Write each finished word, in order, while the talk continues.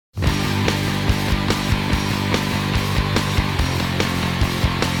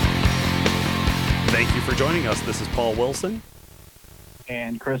Thank you for joining us. This is Paul Wilson.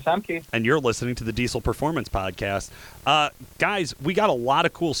 And Chris Hemke. And you're listening to the Diesel Performance Podcast. Guys, we got a lot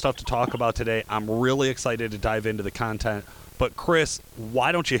of cool stuff to talk about today. I'm really excited to dive into the content. But Chris,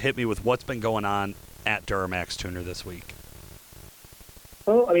 why don't you hit me with what's been going on at Duramax Tuner this week?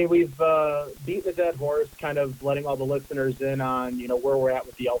 Well, I mean, we've beaten the dead horse, kind of letting all the listeners in on, where we're at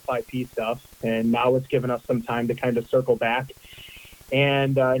with the L5P stuff. And now it's given us some time to kind of circle back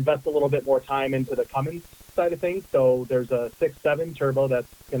and invest a little bit more time into the Cummins side of things. So there's a 6.7 turbo that's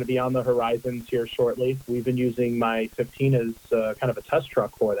going to be on the horizons here shortly. We've been using my 15 as kind of a test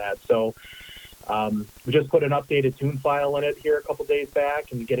truck for that. So we just put an updated tune file in it here a couple days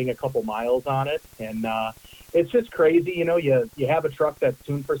back and getting a couple miles on it. And it's just crazy. You have a truck that's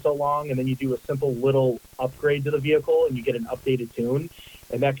tuned for so long, and then you do a simple little upgrade to the vehicle and you get an updated tune.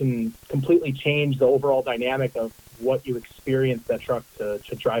 And that can completely change the overall dynamic of what you experience that truck to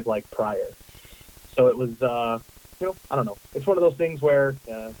drive like prior. So it was, I don't know. It's one of those things where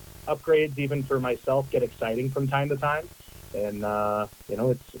upgrades, even for myself, get exciting from time to time. And,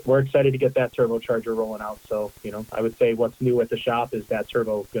 we're excited to get that turbocharger rolling out. So, I would say what's new at the shop is that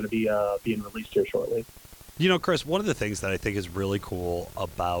turbo going to be being released here shortly. Chris, one of the things that I think is really cool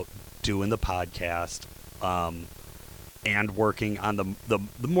about doing the podcast and working on the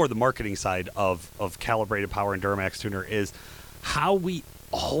more the marketing side of Calibrated Power and Duramax Tuner is how we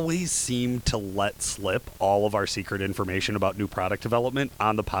always seem to let slip all of our secret information about new product development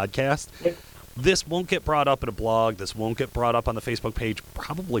on the podcast. Yeah. This won't get brought up in a blog. This won't get brought up on the Facebook page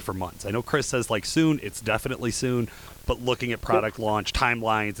probably for months. I know Chris says soon. It's definitely soon. But looking at product launch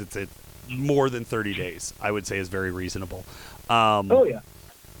timelines, it's more than 30 days, I would say, is very reasonable. Oh, yeah.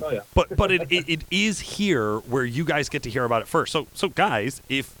 But it is here where you guys get to hear about it first. So guys,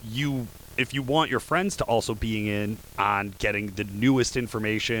 if you want your friends to also be in on getting the newest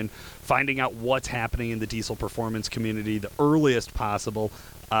information, finding out what's happening in the diesel performance community the earliest possible,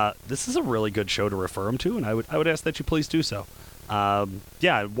 this is a really good show to refer them to, and I would ask that you please do so.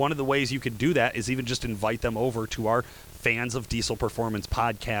 One of the ways you can do that is even just invite them over to our Fans of Diesel Performance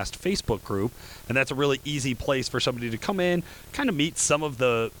Podcast Facebook group, and that's a really easy place for somebody to come in, kind of meet some of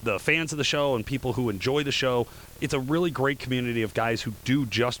the fans of the show and people who enjoy the show. It's a really great community of guys who do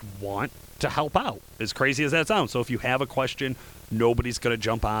just want to help out, as crazy as that sounds. So if you have a question, nobody's going to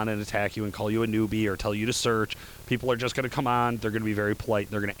jump on and attack you and call you a newbie or tell you to search. People are just going to come on. They're going to be very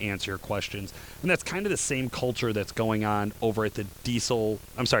polite. They're going to answer your questions. And that's kind of the same culture that's going on over at the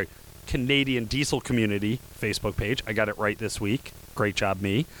Canadian Diesel Community Facebook page. I got it right this week. Great job,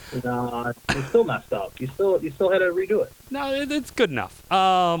 me. No, you still messed up. You still had to redo it. No, it's good enough.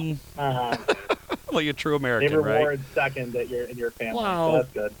 Like a true American, Neighbor right? Ward second in your family. Wow. So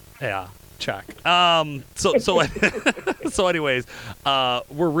that's good. Yeah, check. So anyways,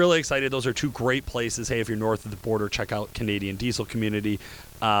 we're really excited. Those are two great places. Hey, if you're north of the border, check out Canadian Diesel Community.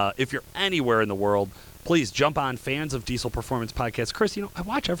 If you're anywhere in the world, please jump on Fans of Diesel Performance Podcast. Chris, I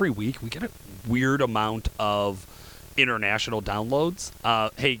watch every week. We get a weird amount of international downloads.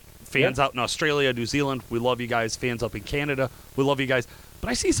 Hey, fans out in Australia, New Zealand, we love you guys. Fans up in Canada, we love you guys. But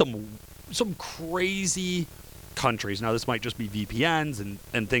I see some crazy countries. Now, this might just be VPNs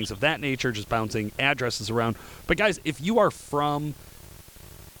and things of that nature, just bouncing addresses around. But guys, if you are from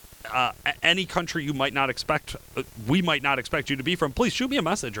any country you might not expect, we might not expect you to be from, please shoot me a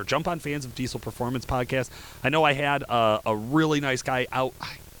message or jump on Fans of Diesel Performance Podcast. I know I had a really nice guy out,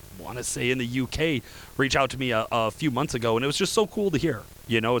 I want to say in the UK, reach out to me a few months ago, and it was just so cool to hear.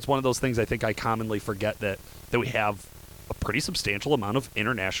 It's one of those things I think I commonly forget that we have a pretty substantial amount of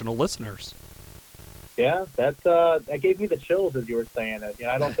international listeners. Yeah, that gave me the chills as you were saying it.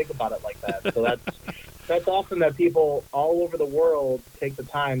 I don't think about it like that. So that's awesome that people all over the world take the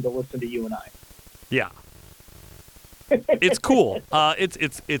time to listen to you and I. Yeah. It's cool.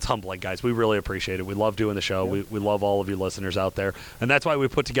 It's humbling, guys. We really appreciate it. We love doing the show. Yeah. We love all of you listeners out there. And that's why we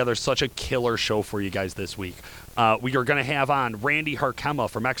put together such a killer show for you guys this week. We are going to have on Randy Harkema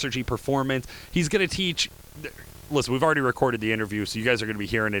from Exergy Performance. He's going to teach. Listen, we've already recorded the interview, so you guys are going to be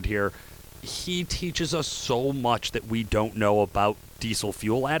hearing it here. He teaches us so much that we don't know about diesel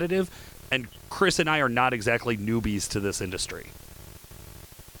fuel additive. And Chris and I are not exactly newbies to this industry.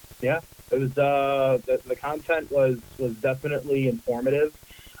 Yeah, it was the content was definitely informative.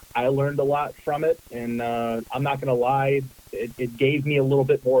 I learned a lot from it, and I'm not going to lie, it gave me a little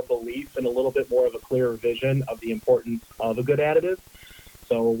bit more belief and a little bit more of a clearer vision of the importance of a good additive.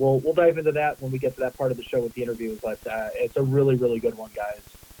 So we'll dive into that when we get to that part of the show with the interview. But it's a really, really good one, guys.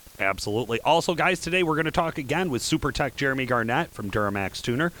 Absolutely. Also, guys, today we're going to talk again with Super Tech Jeremy Garnett from Duramax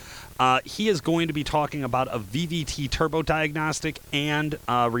Tuner. He is going to be talking about a VVT turbo diagnostic and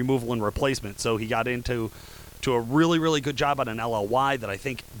removal and replacement. So he got into a really, really good job on an LLY that I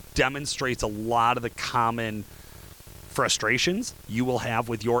think demonstrates a lot of the common frustrations you will have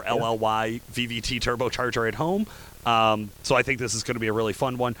with your LLY VVT turbocharger at home. So I think this is going to be a really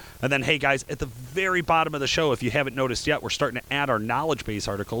fun one. And then, hey, guys, at the very bottom of the show, if you haven't noticed yet, we're starting to add our Knowledge Base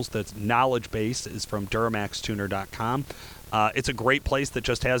articles. That's Knowledge Base is from DuramaxTuner.com. It's a great place that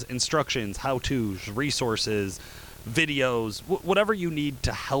just has instructions, how-tos, resources, videos, whatever you need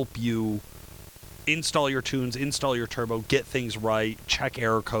to help you install your tunes, install your turbo, get things right, check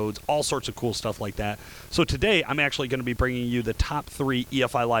error codes, all sorts of cool stuff like that. So today, I'm actually going to be bringing you the top 3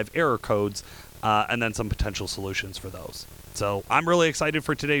 EFI Live error codes and then some potential solutions for those. So I'm really excited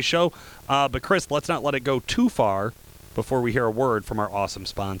for today's show. But Chris, let's not let it go too far before we hear a word from our awesome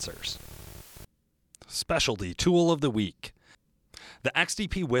sponsors. Specialty Tool of the Week. The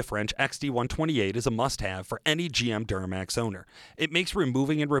XDP Whiff Wrench XD128 is a must-have for any GM Duramax owner. It makes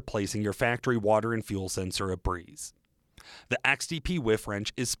removing and replacing your factory water and fuel sensor a breeze. The XDP Whiff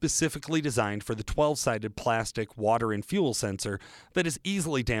Wrench is specifically designed for the 12-sided plastic water and fuel sensor that is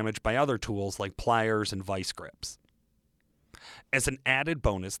easily damaged by other tools like pliers and vice grips. As an added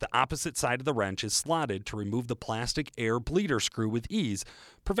bonus, the opposite side of the wrench is slotted to remove the plastic air bleeder screw with ease,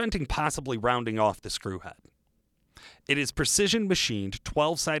 preventing possibly rounding off the screw head. It is precision-machined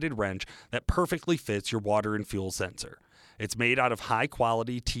 12-sided wrench that perfectly fits your water and fuel sensor. It's made out of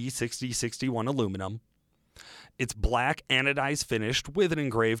high-quality T6061 aluminum. It's black anodized finished with an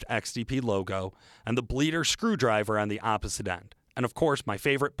engraved XDP logo and the bleeder screwdriver on the opposite end. And of course, my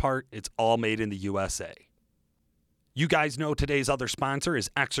favorite part, it's all made in the USA. You guys know today's other sponsor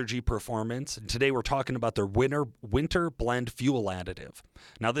is Exergy Performance, and today we're talking about their Winter Blend Fuel Additive.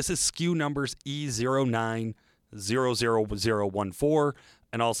 Now this is SKU numbers E09 00014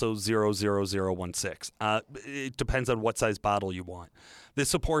 and also 00016. It depends on what size bottle you want. This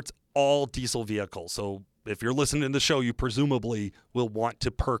supports all diesel vehicles, so if you're listening to the show, you presumably will want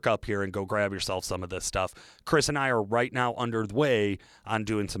to perk up here and go grab yourself some of this stuff. Chris and I are right now underway on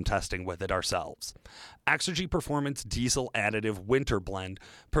doing some testing with it ourselves. Exergy Performance Diesel Additive Winter Blend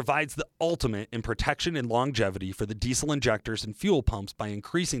provides the ultimate in protection and longevity for the diesel injectors and fuel pumps by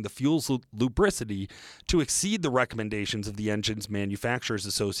increasing the fuel's lubricity to exceed the recommendations of the Engine's Manufacturers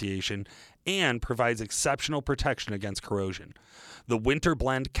Association and provides exceptional protection against corrosion. The Winter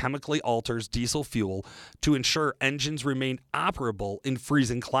Blend chemically alters diesel fuel to ensure engines remain operable in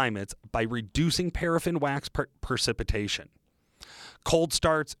freezing climates by reducing paraffin wax precipitation. Cold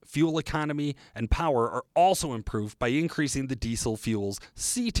starts, fuel economy, and power are also improved by increasing the diesel fuel's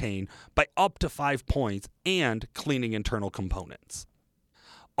cetane by up to 5 points and cleaning internal components.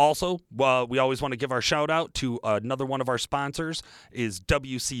 Also, we always want to give our shout out to another one of our sponsors is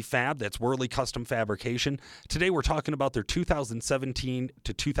WC Fab. That's Worley Custom Fabrication. Today we're talking about their 2017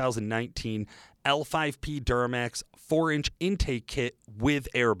 to 2019 L5P Duramax 4-inch intake kit with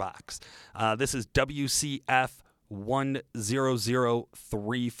airbox. This is WCF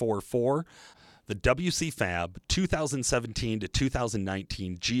 100344. The WC Fab 2017 to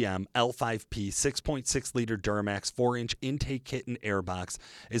 2019 GM L5P 6.6-liter Duramax 4-inch intake kit and airbox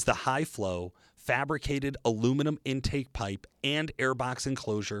is the high-flow, fabricated aluminum intake pipe and airbox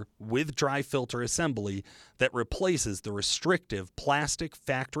enclosure with dry filter assembly that replaces the restrictive plastic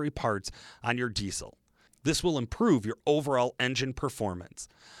factory parts on your diesel. This will improve your overall engine performance.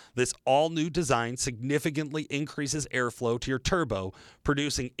 This all-new design significantly increases airflow to your turbo,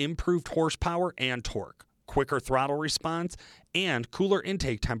 producing improved horsepower and torque, quicker throttle response, and cooler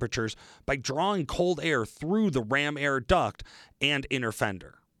intake temperatures by drawing cold air through the ram air duct and inner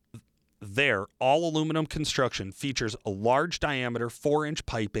fender. Their all-aluminum construction features a large diameter 4-inch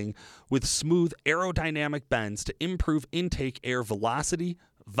piping with smooth aerodynamic bends to improve intake air velocity,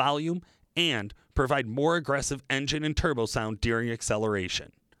 volume, and provide more aggressive engine and turbo sound during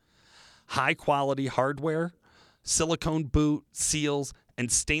acceleration. High-quality hardware, silicone boot, seals, and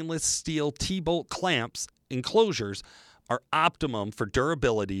stainless steel T-bolt clamps enclosures are optimum for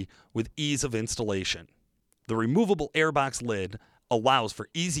durability with ease of installation. The removable airbox lid allows for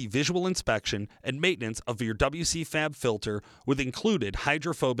easy visual inspection and maintenance of your WC Fab filter with included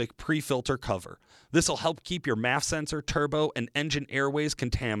hydrophobic pre-filter cover. This will help keep your MAF sensor, turbo, and engine airways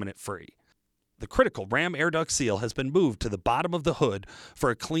contaminant-free. The critical ram air duct seal has been moved to the bottom of the hood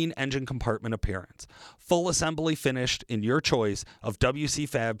for a clean engine compartment appearance. Full assembly finished in your choice of WC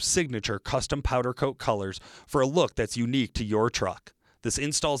Fab's signature custom powder coat colors for a look that's unique to your truck. This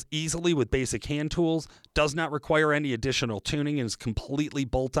installs easily with basic hand tools, does not require any additional tuning, and is completely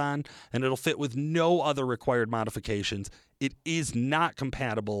bolt-on, and it'll fit with no other required modifications. It is not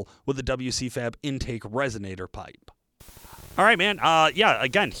compatible with the WC Fab intake resonator pipe. All right, man.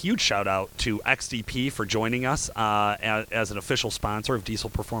 Again, huge shout out to XDP for joining us as an official sponsor of Diesel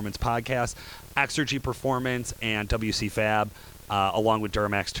Performance Podcast, Exergy Performance, and WC Fab, along with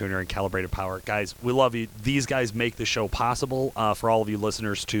Duramax Tuner and Calibrated Power. Guys, we love you. These guys make the show possible for all of you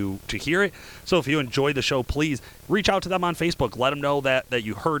listeners to hear it. So if you enjoy the show, please reach out to them on Facebook. Let them know that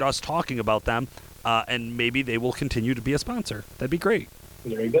you heard us talking about them, and maybe they will continue to be a sponsor. That'd be great.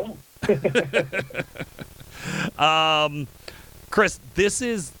 There you go. Chris,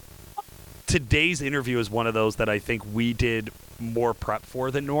 today's interview is one of those that I think we did more prep for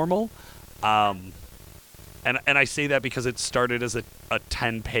than normal. And I say that because it started as a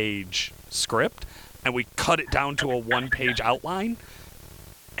 10-page script, and we cut it down to a 1-page outline.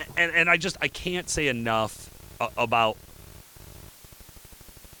 And I can't say enough about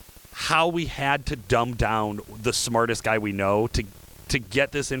how we had to dumb down the smartest guy we know to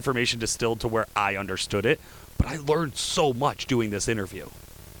get this information distilled to where I understood it. But I learned so much doing this interview.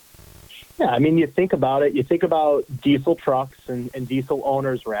 Yeah, I mean, you think about it. You think about diesel trucks and diesel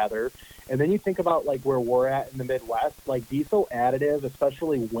owners, rather. And then you think about, like, where we're at in the Midwest. Like, diesel additive,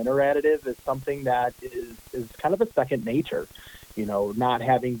 especially winter additive, is something that is kind of a second nature. You know, not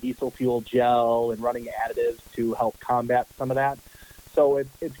having diesel fuel gel and running additives to help combat some of that. So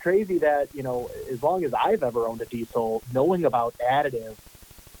it's crazy that, you know, as long as I've ever owned a diesel, knowing about additive,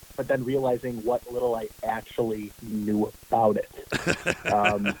 but then realizing what little I actually knew about it.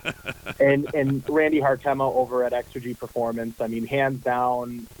 And Randy Harkema over at Exergy Performance, I mean, hands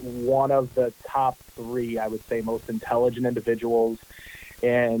down, one of the top 3, I would say, most intelligent individuals.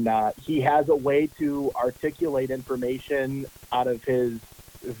 And he has a way to articulate information out of his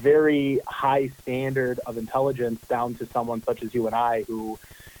very high standard of intelligence down to someone such as you and I who,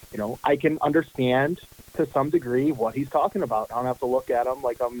 you know, I can understand to some degree what he's talking about. I don't have to look at him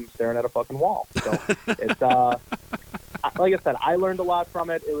like I'm staring at a fucking wall. So it's like I said, I learned a lot from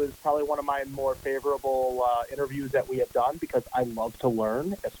it. It was probably one of my more favorable interviews that we have done because I love to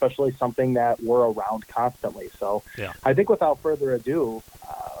learn, especially something that we're around constantly. So yeah. I think without further ado,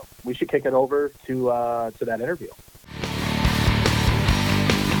 we should kick it over to that interview.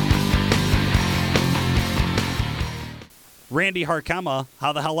 Randy Harkema,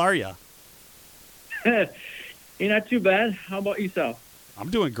 how the hell are you? You're not too bad. How about yourself? I'm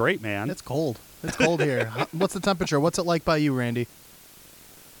doing great, man. It's cold. It's cold here. What's the temperature? What's it like by you, Randy?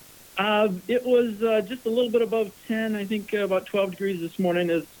 It was just a little bit above 10. I think about 12 degrees this morning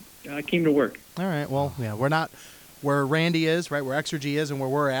as I came to work. All right. Well, yeah, we're not where Randy is, right? Where Exergy is and where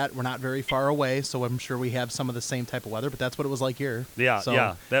we're at. We're not very far away, so I'm sure we have some of the same type of weather, but that's what it was like here. Yeah, so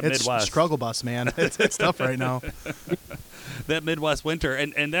yeah. That it's Midwest struggle bus, man. It's tough right now. That Midwest winter,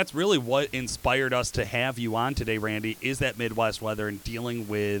 and that's really what inspired us to have you on today, Randy, is that Midwest weather and dealing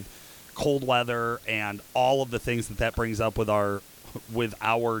with cold weather and all of the things that brings up with our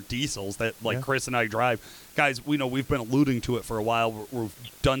diesels that Chris and I drive. Guys, we know we've been alluding to it for a while. We've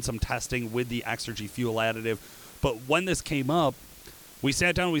done some testing with the Exergy fuel additive, but when this came up, we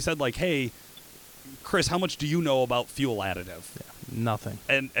sat down and we said, like, hey, Chris, how much do you know about fuel additive? Yeah, nothing.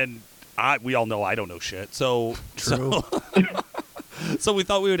 And we all know I don't know shit. So true. So we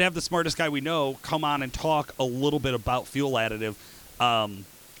thought we would have the smartest guy we know come on and talk a little bit about fuel additive.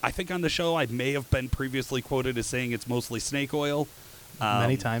 I think on the show I may have been previously quoted as saying it's mostly snake oil.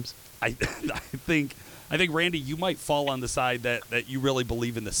 Many times. I think Randy, you might fall on the side that you really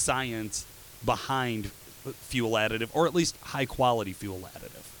believe in the science behind fuel additive, or at least high quality fuel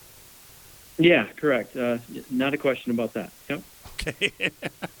additive. Yeah, correct. Not a question about that. Yep. Okay.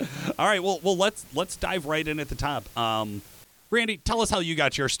 All right. Well, let's dive right in at the top. Randy, tell us how you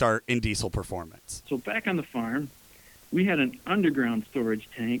got your start in diesel performance. So back on the farm, we had an underground storage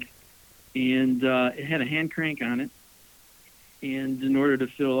tank, and it had a hand crank on it. And in order to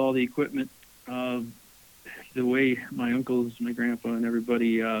fill all the equipment, the way my uncles, my grandpa, and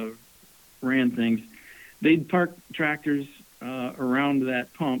everybody ran things, they'd park tractors around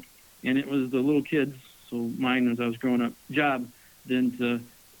that pump, and it was the little kids, so mine as I was growing up, job then to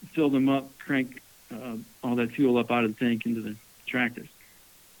fill them up, crank all that fuel up out of the tank into the tractors.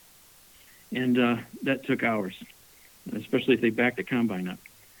 And that took hours, especially if they backed the combine up.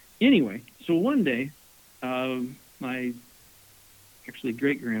 Anyway, so one day, my actually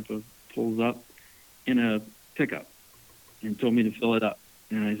great-grandpa pulls up in a pickup and told me to fill it up.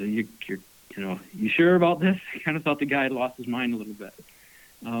 And I said, you sure about this? I kind of thought the guy had lost his mind a little bit.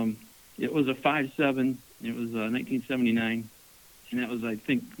 It was a 5.7. It was 1979 and that was, I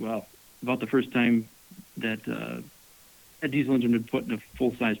think, about the first time that a diesel engine had been put in a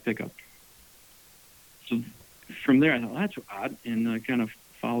full-size pickup. So from there, I thought, that's odd, and I kind of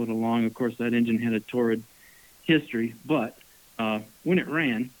followed along. Of course, that engine had a torrid history, but when it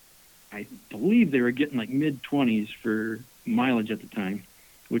ran, I believe they were getting like mid-20s for mileage at the time,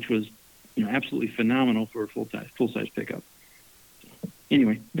 which was absolutely phenomenal for a full-size pickup.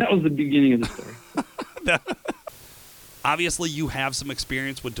 Anyway, that was the beginning of the story. Obviously, you have some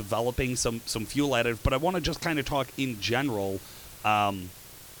experience with developing some fuel additive, but I want to just kind of talk in general.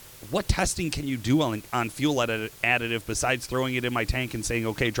 What testing can you do on fuel additive besides throwing it in my tank and saying,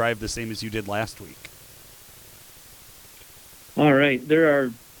 okay, drive the same as you did last week? All right. There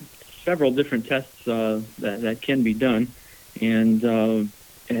are several different tests that can be done, and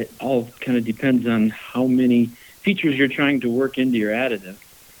it all kind of depends on how many features you're trying to work into your additive.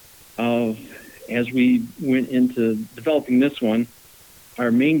 As we went into developing this one,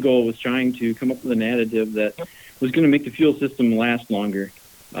 our main goal was trying to come up with an additive that was going to make the fuel system last longer.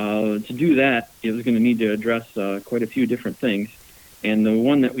 To do that, it was going to need to address quite a few different things, and the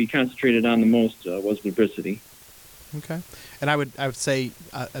one that we concentrated on the most was lubricity. Okay. And I would say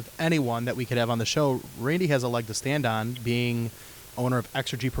of anyone that we could have on the show, Randy has a leg to stand on, being owner of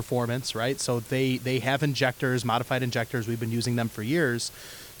Exergy Performance, right? So they have injectors, modified injectors. We've been using them for years.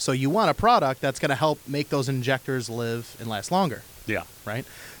 So you want a product that's going to help make those injectors live and last longer. Yeah. Right?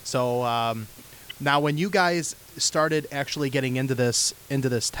 So now when you guys started actually getting into this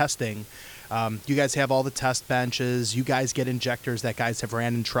testing, you guys have all the test benches. You guys get injectors that guys have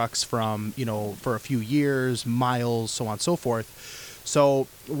ran in trucks from, for a few years, miles, so on and so forth. So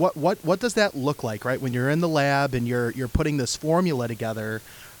what does that look like, right? When you're in the lab and you're putting this formula together,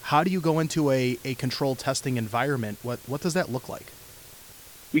 how do you go into a controlled testing environment? What does that look like?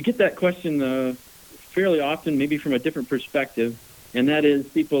 We get that question fairly often, maybe from a different perspective, and that is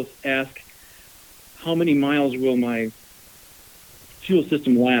people ask, how many miles will my fuel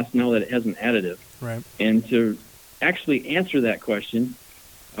system last now that it has an additive? Right. And to actually answer that question,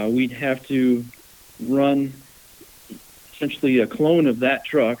 we'd have to run essentially a clone of that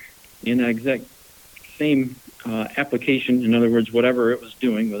truck in the exact same application. In other words, whatever it was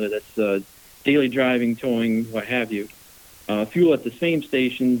doing, whether that's daily driving, towing, what have you, fuel at the same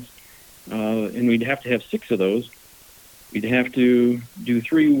stations, and we'd have to have 6 of those. We'd have to do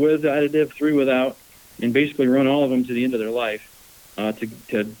 3 with additive, 3 without, and basically run all of them to the end of their life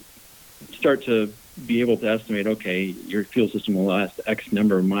to start to be able to estimate, okay, your fuel system will last X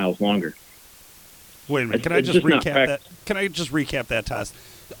number of miles longer. Wait a minute. Can I just recap that? Can I just recap that test?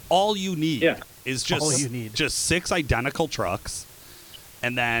 All you need is just 6 identical trucks,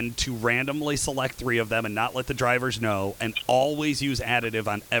 and then to randomly select 3 of them and not let the drivers know, and always use additive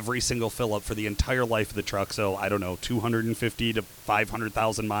on every single fill-up for the entire life of the truck. So, I don't know, 250 to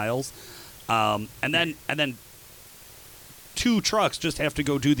 500,000 miles. And then 2 trucks just have to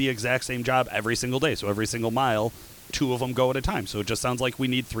go do the exact same job every single day. So every single mile, 2 of them go at a time. So it just sounds like we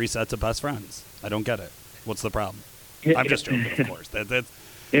need 3 sets of best friends. I don't get it. What's the problem? I'm just joking, of course. That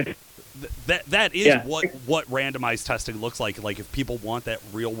is what randomized testing looks like. Like if people want that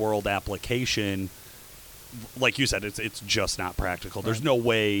real world application, like you said, it's just not practical. There's no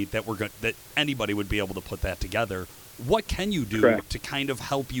way that that anybody would be able to put that together. What can you do to kind of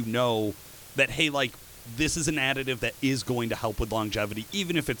help you know that, hey, like this is an additive that is going to help with longevity,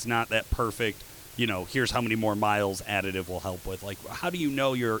 even if it's not that perfect, here's how many more miles additive will help with. Like, how do you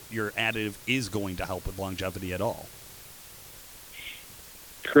know your additive is going to help with longevity at all?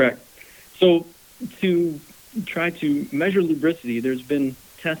 Correct. So to try to measure lubricity, there's been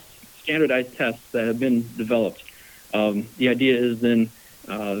standardized tests that have been developed. The idea is then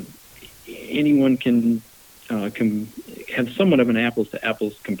anyone can have somewhat of an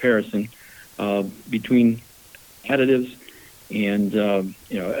apples-to-apples comparison between additives and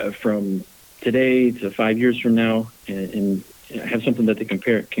from today to 5 years from now, and have something that they can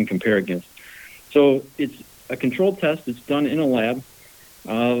compare against. So it's a controlled test. It's done in a lab.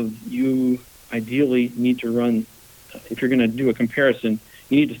 You ideally need to run, if you're going to do a comparison,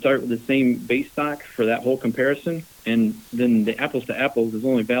 you need to start with the same base stock for that whole comparison, and then the apples to apples is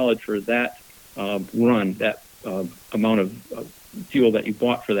only valid for that run, that amount of fuel that you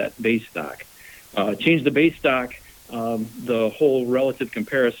bought for that base stock. Change the base stock, the whole relative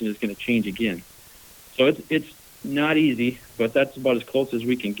comparison is going to change again. So it's not easy, but that's about as close as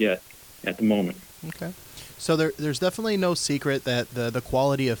we can get at the moment. Okay. So there's definitely no secret that the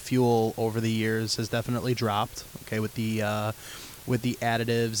quality of fuel over the years has definitely dropped. Okay, with the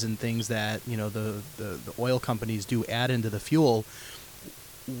additives and things that the oil companies do add into the fuel.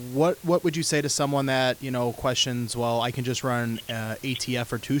 what would you say to someone that questions? Well, I can just run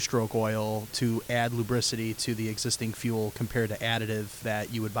ATF or two-stroke oil to add lubricity to the existing fuel compared to additive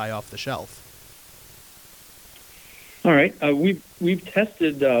that you would buy off the shelf. All right, we've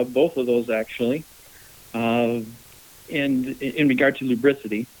tested both of those actually, and in regard to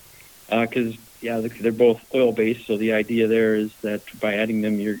lubricity, because they're both oil-based. So the idea there is that by adding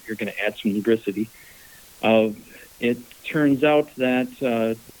them, you're going to add some lubricity. It turns out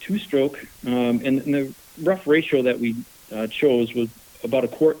that two-stroke, and the rough ratio that we chose was about a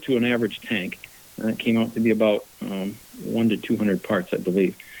quart to an average tank. It came out to be about 1 to 200 parts, I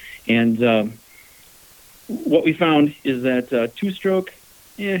believe. And what we found is that two-stroke,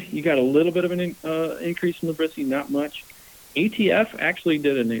 you got a little bit of an increase in lubricity, not much. ATF actually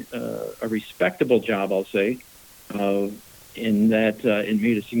did a respectable job, I'll say, in that it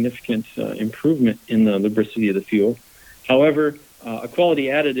made a significant improvement in the lubricity of the fuel. However, a quality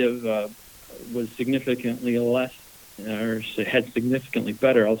additive was significantly less, or had significantly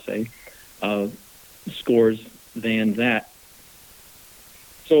better, I'll say, scores than that.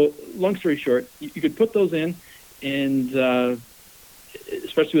 So, long story short, you could put those in, and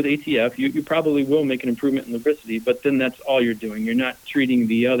especially with ATF, you probably will make an improvement in lubricity, but then that's all you're doing. You're not treating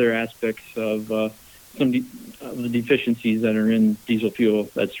the other aspects of some of the deficiencies that are in diesel fuel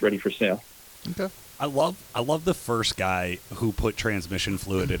that's ready for sale. Okay. I love the first guy who put transmission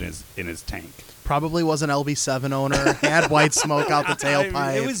fluid in his tank. Probably was an LB7 owner, had white smoke out the tailpipe.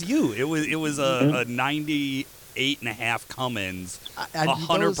 I mean, it was you. It was a 98.5 Cummins,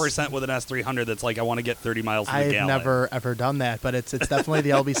 100% with an S300. That's like, I want to get 30 miles to the gallon. I've never ever done that, but it's definitely the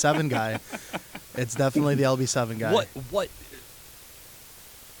LB7 guy. It's definitely the LB7 guy. What?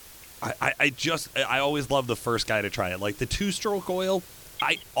 I always love the first guy to try it. Like the two-stroke oil,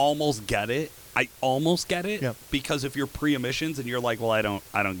 I almost get it. Yep. Because if you're pre-emissions and you're like, well, I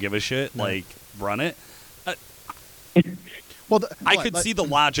don't give a shit, like run it. Well, I could see the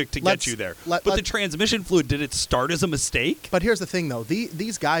logic to get you there. But the transmission fluid, did it start as a mistake? But here's the thing, though.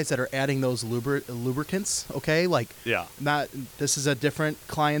 These guys that are adding those lubricants, okay, like, this is a different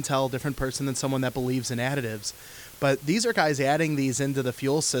clientele, different person than someone that believes in additives. But these are guys adding these into the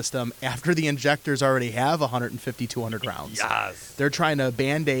fuel system after the injectors already have 150, 200 rounds. Yes. They're trying to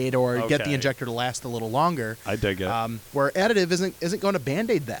Band-Aid or get the injector to last a little longer. I dig it. Where additive isn't going to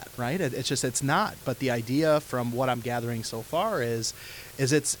Band-Aid that, right? It's not. But the idea from what I'm gathering so far is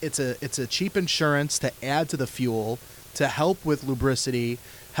it's a cheap insurance to add to the fuel to help with lubricity,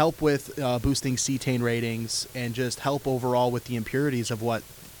 help with boosting cetane ratings, and just help overall with the impurities of what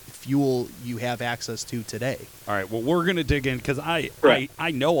fuel you have access to today. All right, well, we're going to dig in because I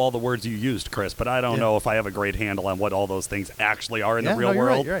know all the words you used, Chris, but I don't know if I have a great handle on what all those things actually are in the real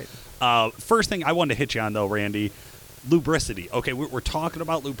world. You're right. First thing I wanted to hit you on, though, Randy, lubricity. Okay, we're talking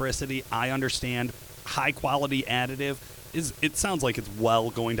about lubricity. I understand high-quality additive. It sounds like it's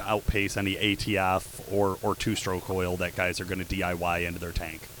going to outpace any ATF or two-stroke oil that guys are going to DIY into their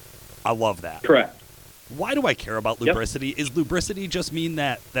tank. I love that. Correct. Why do I care about lubricity? Yep. Is lubricity just mean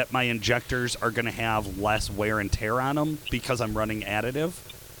that my injectors are going to have less wear and tear on them because I'm running additive?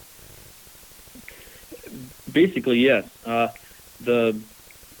 Basically, yes. The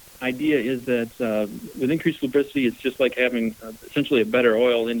idea is that with increased lubricity, it's just like having essentially a better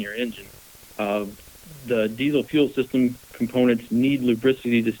oil in your engine. The diesel fuel system components need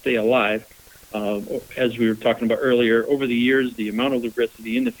lubricity to stay alive. As we were talking about earlier, over the years, the amount of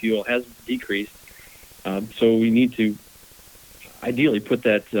lubricity in the fuel has decreased. So we need to ideally put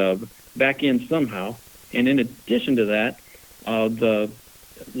that back in somehow. And in addition to that, the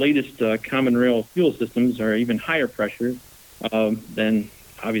latest common rail fuel systems are even higher pressure than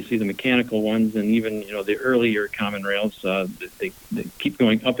obviously the mechanical ones, and even the earlier common rails. They keep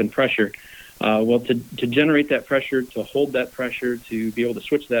going up in pressure. Well, to generate that pressure, to hold that pressure, to be able to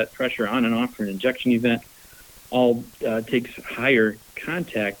switch that pressure on and off for an injection event, all takes higher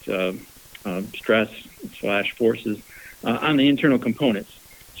contact stress / forces on the internal components.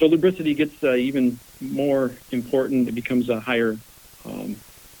 So lubricity gets even more important. It becomes a higher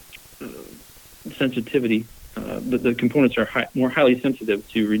sensitivity. The components are more highly sensitive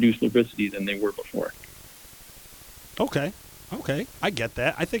to reduced lubricity than they were before. Okay. I get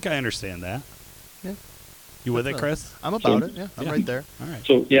that. I think I understand that. Yeah. You with it, Chris? I'm about it. Yeah, I'm right there. All right.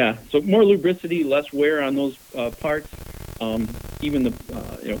 So more lubricity, less wear on those parts. Even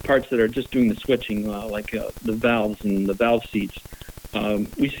the parts that are just doing the switching, like the valves and the valve seats.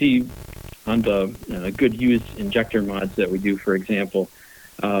 We see on the good used injector mods that we do, for example,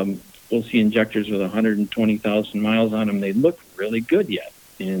 we'll see injectors with 120,000 miles on them. They look really good yet,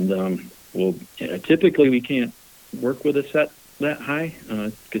 and typically we can't work with a set that high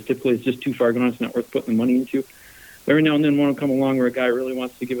because typically it's just too far gone. It's not worth putting the money into. But every now and then one will come along where a guy really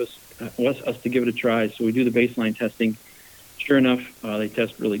wants to give us to give it a try. So we do the baseline testing. Sure enough, they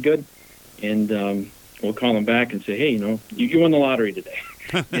test really good, and we'll call them back and say, hey, you won the lottery today.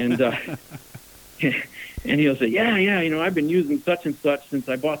 And and he'll say, yeah, I've been using such and such since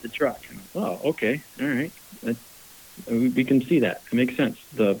I bought the truck. And oh, okay, all right. We can see that. It makes sense.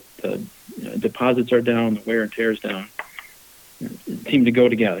 The deposits are down, the wear and tear is down. Seem to go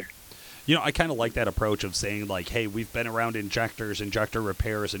together. I kind of like that approach of saying, like, hey, we've been around injectors, injector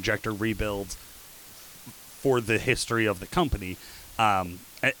repairs, injector rebuilds for the history of the company. And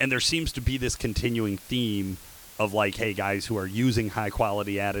there seems to be this continuing theme of, like, hey, guys who are using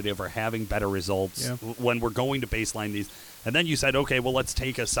high-quality additive are having better results when we're going to baseline these. And then you said, okay, well, let's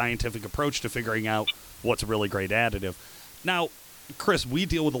take a scientific approach to figuring out what's a really great additive. Now, Chris, we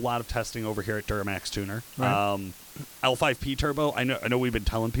deal with a lot of testing over here at Duramax Tuner. Right. L5P Turbo, I know we've been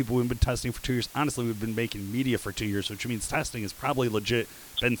telling people we've been testing for 2 years. Honestly, we've been making media for 2 years, which means testing is probably legit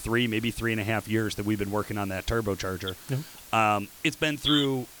been 3, maybe 3.5 years that we've been working on that turbocharger. Mm-hmm. It's been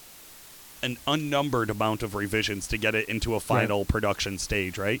through an unnumbered amount of revisions to get it into a final production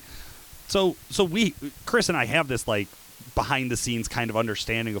stage, right? So Chris and I have this, like, behind-the-scenes kind of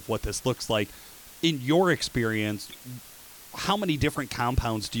understanding of what this looks like. In your experience, how many different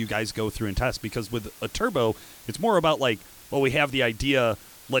compounds do you guys go through and test? Because with a turbo, it's more about, like, well, we have the idea,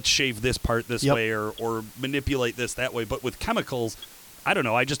 let's shave this part this way or manipulate this that way. But with chemicals, I don't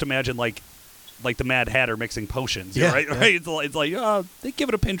know. I just imagine, like the Mad Hatter mixing potions, right? Yeah. Right? It's like, they give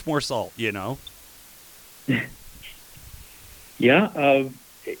it a pinch more salt, Yeah, a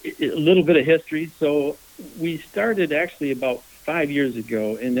little bit of history. So we started actually about 5 years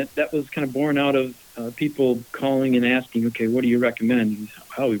ago, and that was kind of born out of people calling and asking, okay, what do you recommend?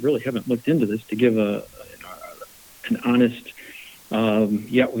 Oh, we really haven't looked into this to give an honest,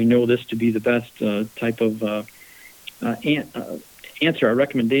 we know this to be the best type of answer, our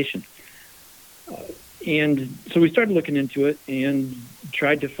recommendation. And so we started looking into it and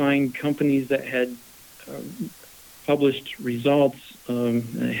tried to find companies that had published results. And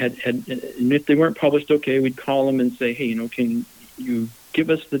if they weren't published, okay, we'd call them and say, hey, can you give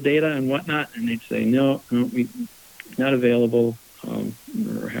us the data and whatnot? And they'd say, no, not available, or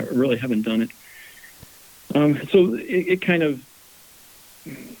really haven't done it. So it kind of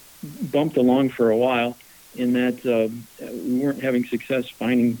bumped along for a while in that we weren't having success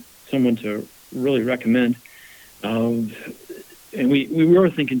finding someone to really recommend. And we were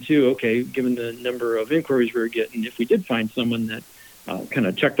thinking, too, okay, given the number of inquiries we were getting, if we did find someone that kind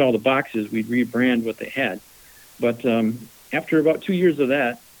of checked all the boxes, we'd rebrand what they had. But after about 2 years of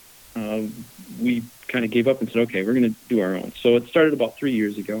that, we kind of gave up and said, okay, we're going to do our own. So it started about 3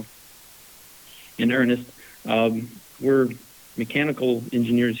 years ago in earnest. We're mechanical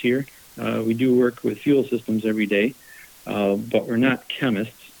engineers here. We do work with fuel systems every day, but we're not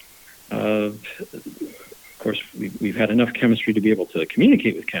chemists. Of course, we've had enough chemistry to be able to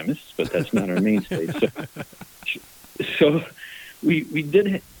communicate with chemists, but that's not our mainstay. So we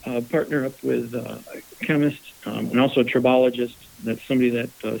did partner up with a chemist and also a tribologist. That's somebody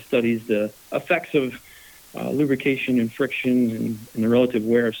that studies the effects of lubrication and friction and the relative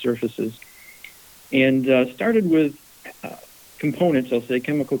wear of surfaces. And started with components, I'll say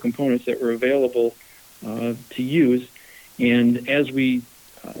chemical components that were available to use. And as we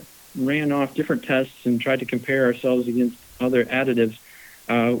ran off different tests and tried to compare ourselves against other additives,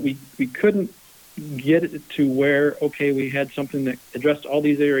 we couldn't get it to where, okay, we had something that addressed all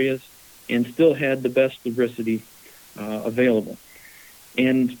these areas and still had the best lubricity available.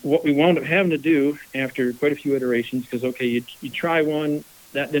 And what we wound up having to do after quite a few iterations, because, okay, you try one,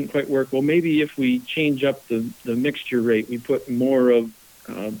 that didn't quite work. Well, maybe if we change up the mixture rate, we put more of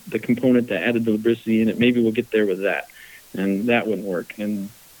the component that added the lubricity in it, maybe we'll get there with that. And that wouldn't work. And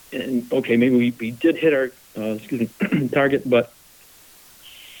okay, maybe we did hit our target, but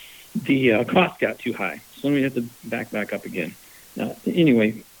the cost got too high. So then we have to back up again.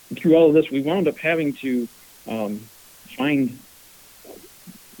 Anyway, through all of this, we wound up having to find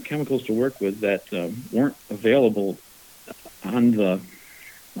chemicals to work with that weren't available on the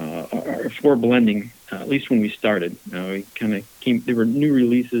for blending, at least when we started. We kind of there were new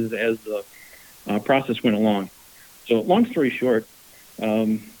releases as the process went along. So long story short,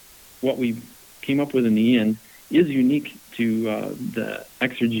 what we came up with in the end is unique to the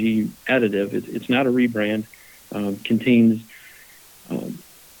Exergy additive. It's not a rebrand. Contains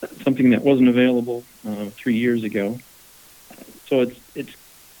something that wasn't available 3 years ago. So it's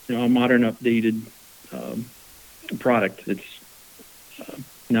a modern, updated product. It's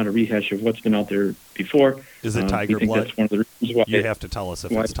not a rehash of what's been out there before. Is it We tiger think blood? that's one of the reasons why. You have to tell us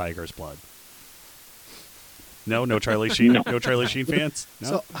if Why- it's tiger's blood. No Charlie Sheen. No. No Charlie Sheen fans. No.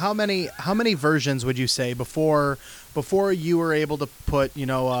 So how many versions would you say before you were able to put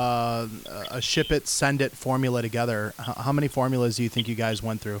a ship it send it formula together? How many formulas do you think you guys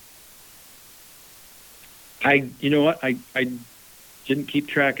went through? You know what? I didn't keep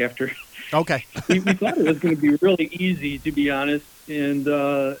track after. Okay. we thought it was going to be really easy, to be honest. And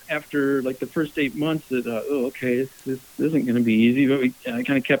after like the first 8 months, okay, this isn't going to be easy. But I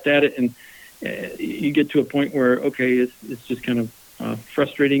kind of kept at it, and you get to a point where, okay, it's just kind of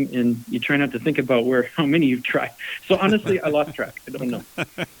frustrating, and you try not to think about how many you've tried. So honestly, I lost track. I don't know.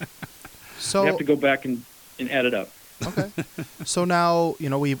 So You have to go back and add it up. Okay. So now,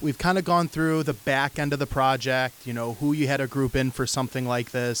 we've kind of gone through the back end of the project, who you had to group in for something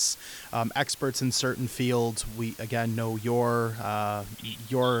like this, experts in certain fields. We, again, know your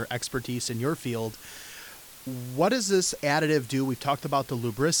expertise in your field. What does this additive do? We've talked about the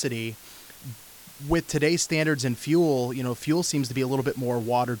lubricity. With today's standards in fuel, fuel seems to be a little bit more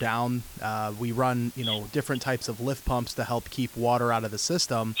watered down. We run, different types of lift pumps to help keep water out of the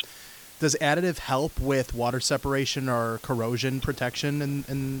system. Does additive help with water separation or corrosion protection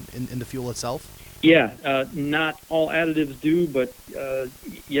in the fuel itself? Yeah, not all additives do, but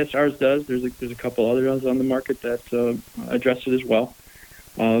yes, ours does. There's a couple others on the market that address it as well.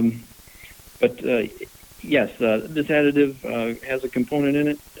 But yes, this additive has a component in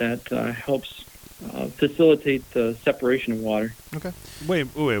it that helps facilitate the separation of water. Okay. Wait.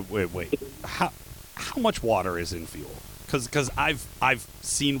 How much water is in fuel? Because I've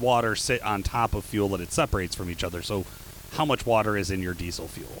seen water sit on top of fuel that it separates from each other. So, how much water is in your diesel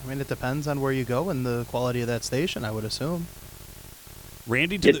fuel? I mean, it depends on where you go and the quality of that station, I would assume.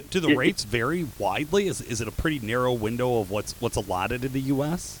 Randy, do the rates vary widely? Is it a pretty narrow window of what's allotted in the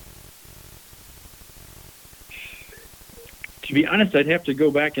U.S.? To be honest, I'd have to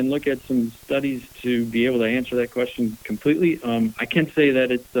go back and look at some studies to be able to answer that question completely. I can say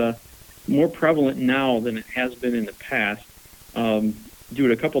that it's more prevalent now than it has been in the past, due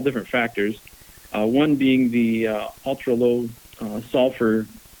to a couple different factors. One being the ultra-low sulfur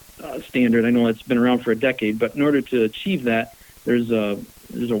standard. I know it's been around for a decade, but in order to achieve that, there's a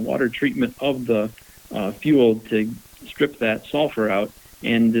water treatment of the fuel to strip that sulfur out,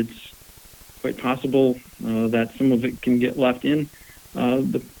 and it's quite possible that some of it can get left in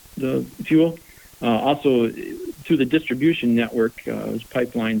the fuel. Also, through the distribution network,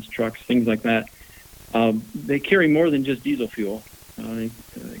 pipelines, trucks, things like that, they carry more than just diesel fuel. They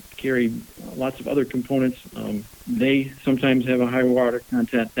carry lots of other components. They sometimes have a high water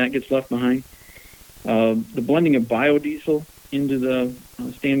content. That gets left behind. The blending of biodiesel into the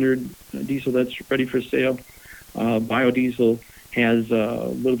standard diesel that's ready for sale. Biodiesel has a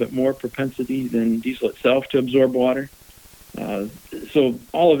little bit more propensity than diesel itself to absorb water. So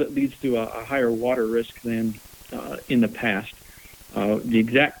all of it leads to a higher water risk than in the past. The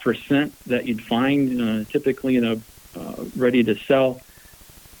exact percent that you'd find typically in a ready-to-sell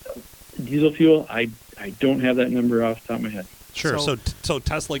diesel fuel, I don't have that number off the top of my head. Sure. So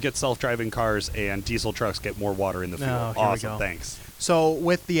Tesla gets self-driving cars and diesel trucks get more water in the fuel. Oh, here we Awesome. go. Thanks. So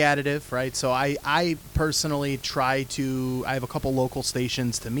with the additive, right? So I personally I have a couple local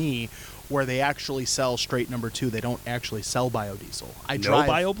stations to me where they actually sell straight number 2. They don't actually sell biodiesel. No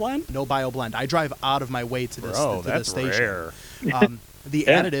BioBlend? No BioBlend. I drive out of my way to this, Bro, to that's this station. rare. The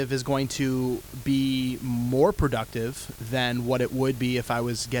Yeah. additive is going to be more productive than what it would be if I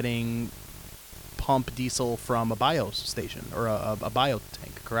was getting pump diesel from a bio station or a bio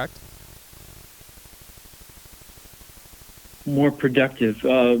tank, correct? More productive.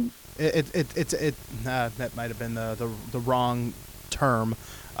 That might have been the wrong term,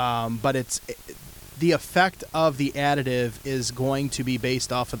 but the effect of the additive is going to be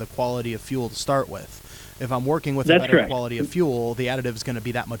based off of the quality of fuel to start with. If I'm working with a That's better correct. quality of fuel, the additive is going to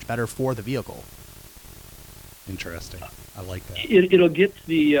be that much better for the vehicle. Interesting. I like that. It'll get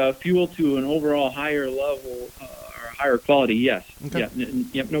the fuel to an overall higher level or higher quality. Yes. Okay. Yeah.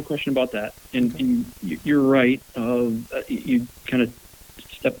 Yep. No question about that. And you're right. You kind of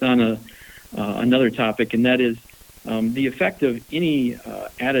stepped on another topic, and that is the effect of any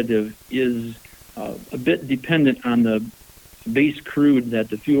additive is a bit dependent on the base crude that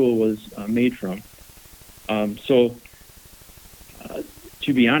the fuel was made from. So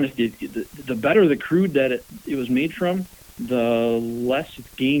to be honest, the better the crude that it was made from, the less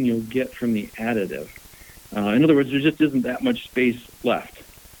gain you'll get from the additive. In other words, there just isn't that much space left.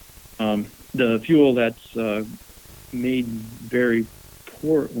 The fuel that's made very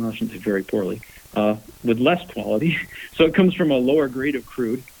poor, well, I shouldn't say very poorly, with less quality, so it comes from a lower grade of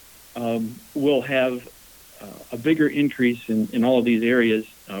crude, will have a bigger increase in all of these areas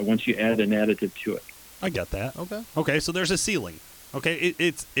once you add an additive to it. I get that. Okay. Okay, so there's a ceiling. Okay,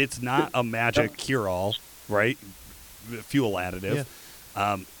 it's not a magic cure-all, right? Fuel additive.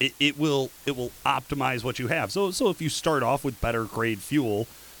 Yeah. It will optimize what you have. So if you start off with better grade fuel,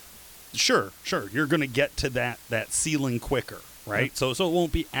 sure, you're going to get to that ceiling quicker, right? So it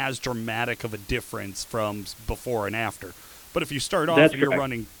won't be as dramatic of a difference from before and after. But if you start off That's and you're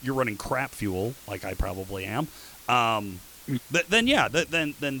correct. running crap fuel, like I probably am, then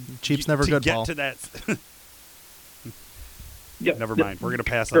Cheap's never to good, get Paul. to that. Yep. Never mind. We're gonna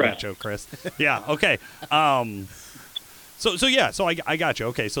pass on that Correct. joke, Chris. Yeah. Okay. So I got you.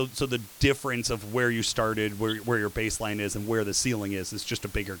 Okay. So the difference of where you started, where your baseline is, and where the ceiling is just a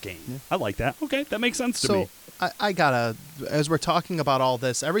bigger gain. Yeah. I like that. Okay, that makes sense to So me. I gotta, as we're talking about all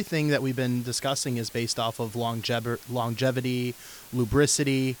this, everything that we've been discussing is based off of longevity,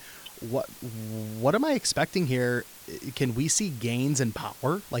 lubricity. What am I expecting here? Can we see gains in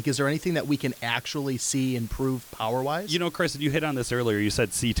power? Like, is there anything that we can actually see improve power-wise? You know, Chris, you hit on this earlier. You said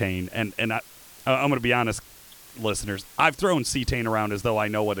cetane, and I'm going to be honest, listeners. I've thrown cetane around as though I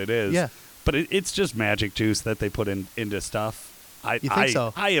know what it is. Yeah. But it's just magic juice that they put into stuff. You think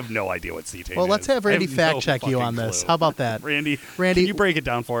so? I have no idea what cetane is. Well, let's have I Randy fact no check you fucking on this. clue. How about that? Randy, Randy- can you break it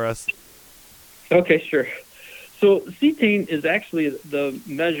down for us? Okay, sure. So cetane is actually the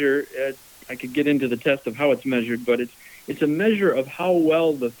measure. I could get into the test of how it's measured, but it's a measure of how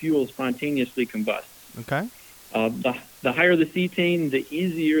well the fuel spontaneously combusts. Okay. The higher the cetane, the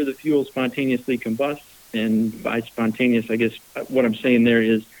easier the fuel spontaneously combusts. And by spontaneous, I guess what I'm saying there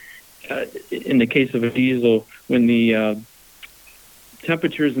is, in the case of a diesel, when the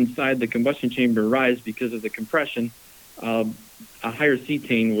temperatures inside the combustion chamber rise because of the compression, a higher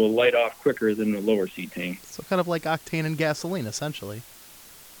cetane will light off quicker than the lower cetane. So kind of like octane and gasoline, essentially.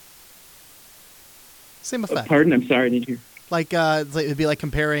 Same effect. Pardon? I'm sorry, did you? Like it'd be like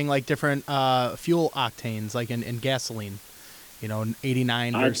comparing like different fuel octanes, like in gasoline. You know,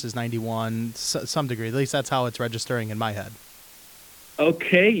 89 versus 91, some degree. At least that's how it's registering in my head.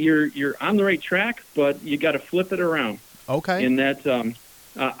 Okay, you're on the right track, but you got to flip it around. Okay. In that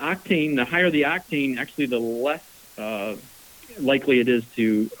octane, the higher the octane, actually, the less likely it is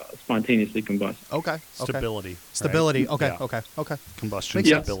to spontaneously combust. Okay. Stability. Stability. right? Okay. Yeah. Okay. Combustion Makes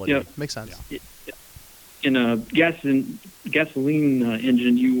sense. stability. Yep. Makes sense. Yeah. In a gasoline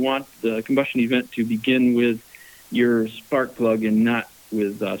engine, you want the combustion event to begin with your spark plug and not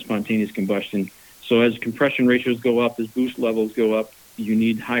with spontaneous combustion. So as compression ratios go up, as boost levels go up, you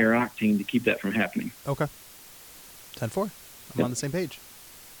need higher octane to keep that from happening. Okay. 10-4. I'm Yep. on the same page.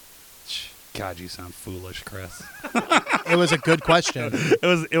 God, you sound foolish, Chris. It was a good question.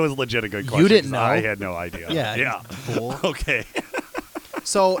 It was legit a good question. didn't 'cause know. I had no idea. Yeah. Yeah. Fool. Okay.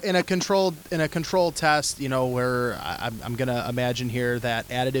 So in a controlled test, you know, where I'm going to imagine here that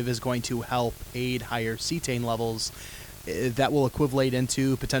additive is going to help aid higher cetane levels, that will equivalate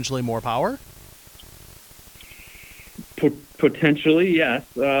into potentially more power. Potentially, yes.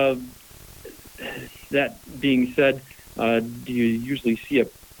 That being said, do you usually see a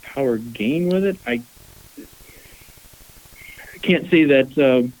power gain with it? I can't say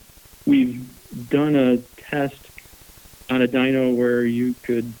that we've done a test on a dyno where you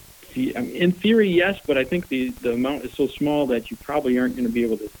could see. I mean, in theory, yes, but I think the amount is so small that you probably aren't going to be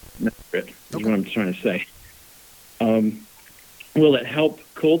able to measure it. Is Okay. what I'm trying to say. Will it help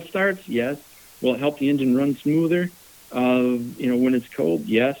cold starts? Yes. Will it help the engine run smoother? When it's cold?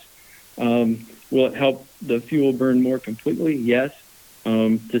 Yes. Will it help the fuel burn more completely? Yes.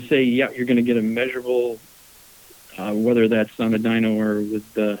 To say, yeah, you're going to get a measurable, whether that's on a dyno or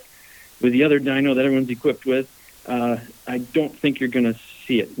with the other dyno that everyone's equipped with, I don't think you're going to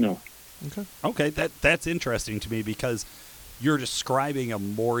see it. No. Okay. Okay, that's interesting to me because you're describing a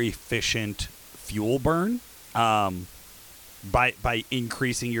more efficient fuel burn by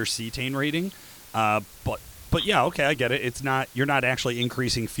increasing your cetane rating. But yeah, okay, I get it. You're not actually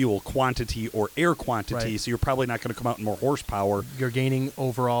increasing fuel quantity or air quantity, Right. so you're probably not going to come out in more horsepower. You're gaining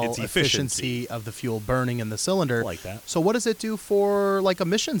overall It's efficiency. efficiency of the fuel burning in the cylinder. I like that. So what does it do for like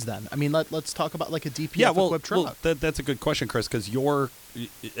emissions then? I mean, let's talk about like a DPF Yeah, well, equipped truck. that's a good question, Chris, because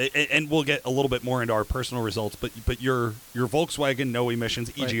and we'll get a little bit more into our personal results, but your Volkswagen no emissions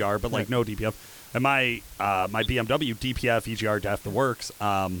EGR, but like Right. no DPF, and my BMW DPF EGR DEF the works.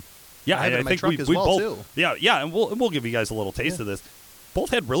 Yeah, I have it in my think truck we as we well, both too. yeah, and we'll give you guys a little taste Yeah. of this.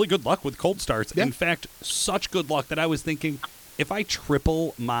 Both had really good luck with cold starts. Yeah. In fact, such good luck that I was thinking if I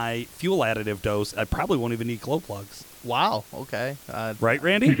triple my fuel additive dose, I probably won't even need glow plugs. Wow. Okay. Right,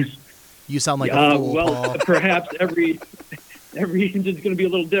 Randy? You sound like a fool, well, Paul. perhaps every engine's going to be a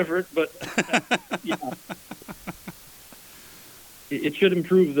little different, but yeah, it should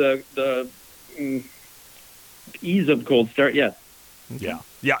improve the ease of cold start. Yes.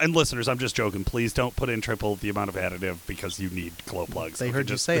 Yeah, and listeners, I'm just joking. Please don't put in triple the amount of additive because you need glow plugs. They heard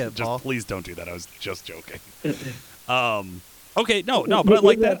you say it, Paul. Please don't do that. I was just joking. Okay, no, but I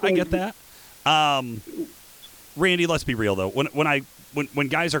like that. I get that. Randy, let's be real though. When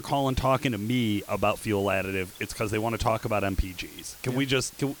guys are talking to me about fuel additive, it's because they want to talk about MPGs. Can we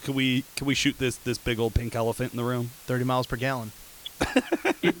just can we shoot this big old pink elephant in the room? 30 miles per gallon.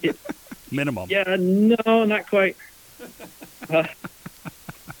 Minimum. Yeah, no, not quite.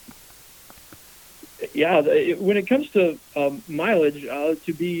 When it comes to mileage,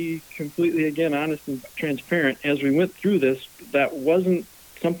 to be completely, again, honest and transparent, as we went through this, that wasn't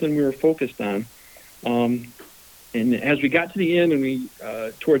something we were focused on. And as we got to the end, and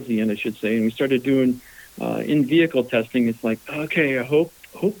towards the end, I should say, and we started doing in-vehicle testing, it's like, okay, I hope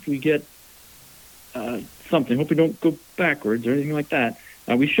we get something. Hope we don't go backwards or anything like that.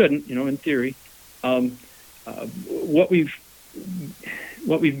 We shouldn't, in theory. What we've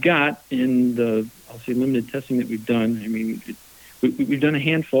got in the, I'll say, limited testing that we've done, I mean, we've done a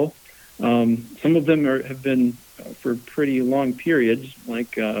handful. Some of them have been for pretty long periods,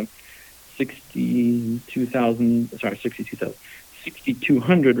 like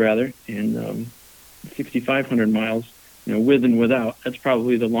 6,200 rather, and 6,500 miles, with and without. That's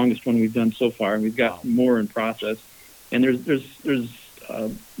probably the longest one we've done so far, and we've got more in process. And there's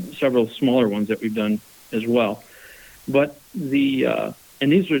several smaller ones that we've done as well. But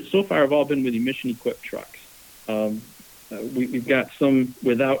and these so far have all been with emission-equipped trucks. We've got some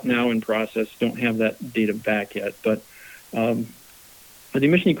without now in process. Don't have that data back yet, but with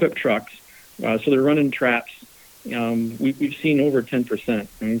emission-equipped trucks, so they're running traps. We've seen over 10%.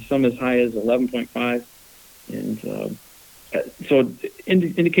 I mean, some as high as 11.5, and so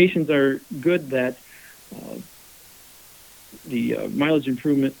indications are good that the mileage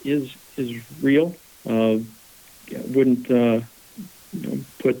improvement is real. Wouldn't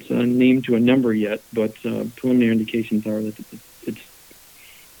put a name to a number yet, but preliminary indications are that it's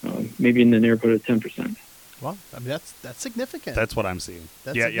maybe in the neighborhood of 10%. Well, I mean that's significant. That's what I'm seeing.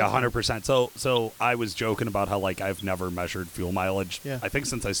 Yeah, 100%. So I was joking about how I've never measured fuel mileage. Yeah. I think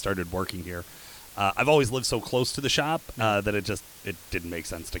since I started working here, I've always lived so close to the shop that it didn't make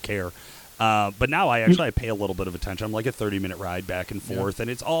sense to care. But now I pay a little bit of attention. I'm like a 30-minute ride back and forth, and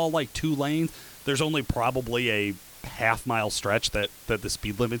it's all like 2 lanes. There's only probably a half-mile stretch that the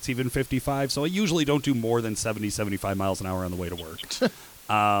speed limit's even 55, so I usually don't do more than 70, 75 miles an hour on the way to work.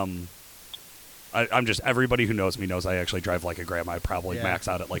 I'm just, everybody who knows me knows I actually drive like a grandma. I probably max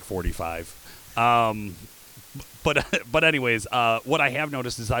out at like 45. But anyways, what I have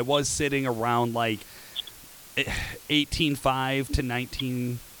noticed is I was sitting around like 18.5 to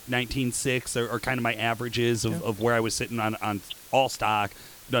 19.6 are kind of my averages of where I was sitting on all stock.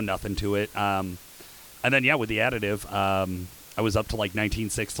 Done nothing to it. And then, with the additive, I was up to like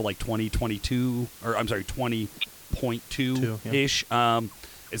 19.6 to like 20.22, or I'm sorry, 20.2-ish.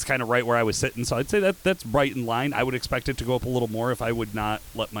 It's kind of right where I was sitting. So I'd say that's right in line. I would expect it to go up a little more if I would not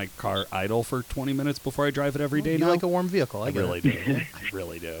let my car idle for 20 minutes before I drive it every day. You like a warm vehicle. I really do. I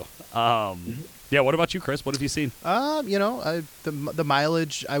really do. What about you, Chris? What have you seen? The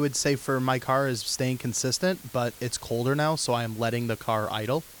mileage, I would say, for my car is staying consistent, but it's colder now, so I am letting the car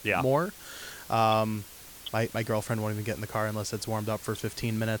idle more. My girlfriend won't even get in the car unless it's warmed up for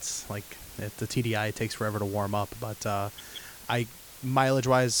 15 minutes. Like, at the TDI, it takes forever to warm up. But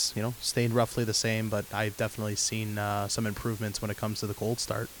mileage-wise, stayed roughly the same, but I've definitely seen some improvements when it comes to the cold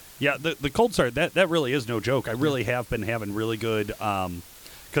start. Yeah, the cold start, that really is no joke. I really have been having really good,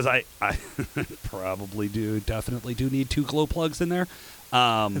 because I probably definitely do need 2 glow plugs in there.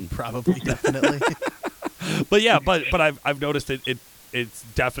 Probably, definitely. but I've noticed it's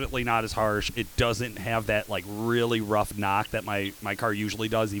definitely not as harsh. It doesn't have that like really rough knock that my car usually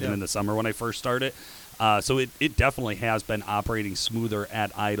does, even in the summer when I first start it. So it definitely has been operating smoother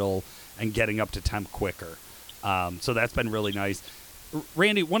at idle and getting up to temp quicker. So that's been really nice.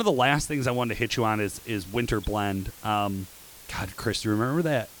 Randy, one of the last things I wanted to hit you on is winter blend. God, Chris, do you remember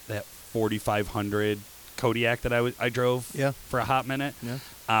that 4500 Kodiak that I drove for a hot minute? Yeah.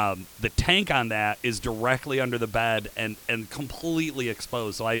 The tank on that is directly under the bed and completely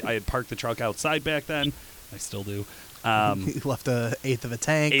exposed. So I had parked the truck outside back then. I still do. He left an eighth of a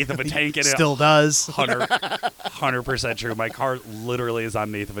tank. In it. Still does. 100% true. My car literally is on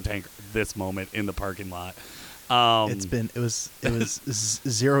an eighth of a tank this moment in the parking lot. It was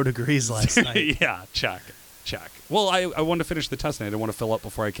 0 degrees last night. Yeah, check. check. Well, I wanted to finish the testing. I didn't want to fill up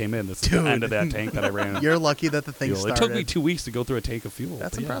before I came in. This is Dude. the end of that tank that I ran. You're lucky that the thing fuel. It started. took me 2 weeks to go through a tank of fuel.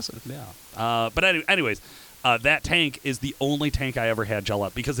 That's but impressive. Yeah. But anyways, that tank is the only tank I ever had gel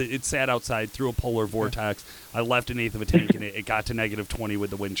up because it sat outside through a polar vortex. I left an eighth of a tank and it got to -20 with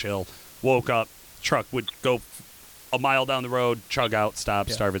the wind chill. Woke up, truck would go a mile down the road, chug out, stop,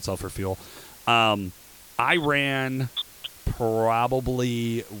 starve itself for fuel. I ran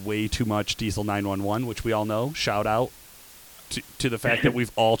probably way too much diesel 911, which we all know. Shout out to the fact that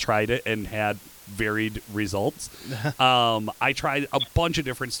we've all tried it and had varied results. I tried a bunch of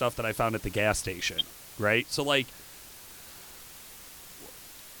different stuff that I found at the gas station, right? So, like,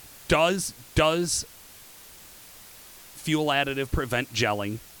 does fuel additive prevent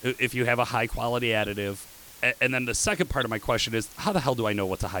gelling if you have a high-quality additive? And then the second part of my question is, how the hell do I know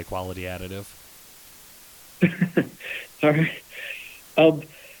what's a high-quality additive? All right.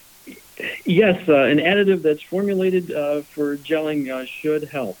 Yes, an additive that's formulated for gelling should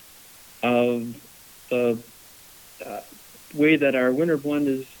help. The way that our winter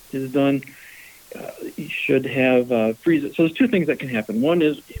blend is done, you should have freeze. So there's two things that can happen. One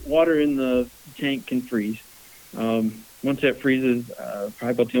is water in the tank can freeze. Once that freezes, probably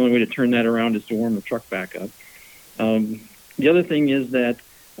about the only way to turn that around is to warm the truck back up. The other thing is that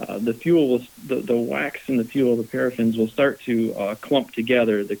the fuel, the wax in the fuel, the paraffins will start to clump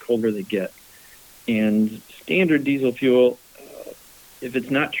together the colder they get. And standard diesel fuel, if it's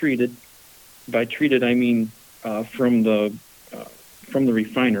not treated, by treated I mean from the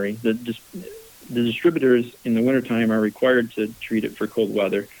refinery, the distributors in the wintertime are required to treat it for cold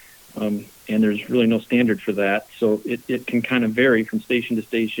weather. And there's really no standard for that. So it can kind of vary from station to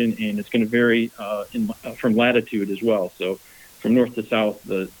station, and it's going to vary from latitude as well. So from north to south,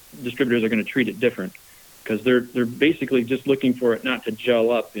 the distributors are going to treat it different because they're basically just looking for it not to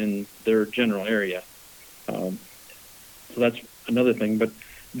gel up in their general area. So that's another thing. But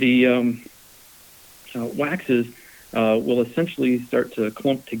the waxes will essentially start to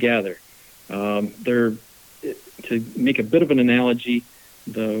clump together. To make a bit of an analogy,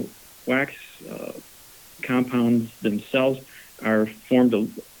 the wax compounds themselves are formed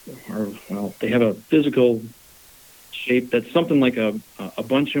they have a physical shape that's something like a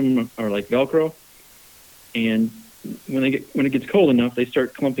bunch of them are like Velcro, and when it gets cold enough, they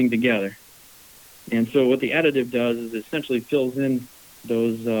start clumping together. And so what the additive does is it essentially fills in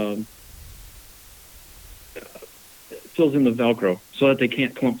those fills in the Velcro so that they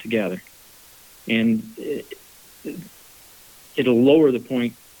can't clump together, and it'll lower the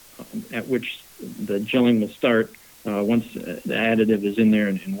point at which the gelling will start once the additive is in there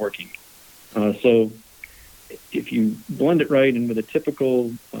and working. So if you blend it right and with a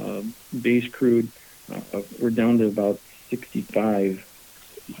typical base crude, we're down to about 65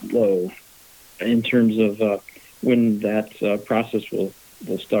 low in terms of when that process will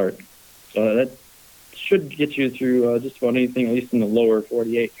start. So that should get you through just about anything, at least in the lower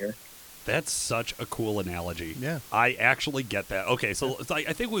 48 here. That's such a cool analogy. Yeah. I actually get that. Okay, so it's like,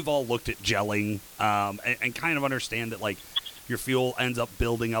 I think we've all looked at gelling and kind of understand that, like, your fuel ends up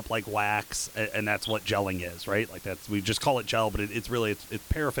building up like wax, and that's what gelling is, right? Like, we just call it gel, but it's really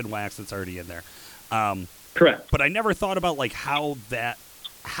paraffin wax that's already in there. Correct. But I never thought about, like, how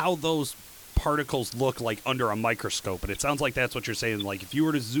those particles look like under a microscope. And it sounds like that's what you're saying. Like, if you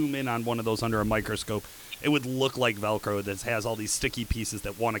were to zoom in on one of those under a microscope, it would look like Velcro that has all these sticky pieces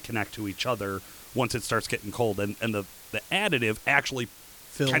that want to connect to each other once it starts getting cold. And the additive actually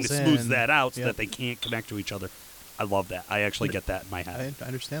kind of smooths that out so that they can't connect to each other. I love that. I actually get that in my head. I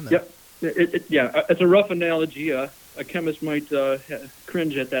understand that. Yep. It's a rough analogy. A chemist might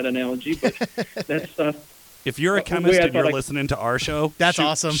cringe at that analogy, but that's... if you're a chemist and you're listening to our show, that's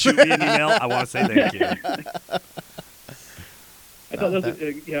awesome. Shoot me an email. I want to say thank you. I thought that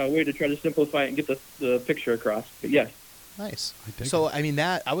was a way to try to simplify it and get the picture across. But yes. Nice. I mean,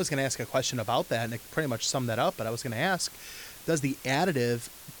 I was going to ask a question about that, and it pretty much summed that up. But I was going to ask, does the additive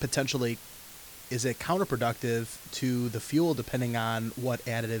potentially, is it counterproductive to the fuel depending on what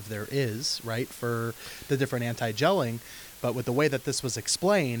additive there is, right, for the different anti-gelling? But with the way that this was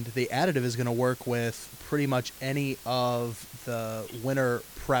explained, the additive is going to work with pretty much any of the winter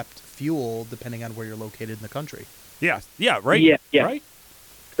prepped fuel depending on where you're located in the country. Yeah, right? Yeah. Right?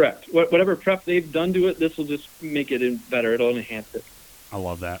 Correct. Whatever prep they've done to it, this will just make it better. It'll enhance it. I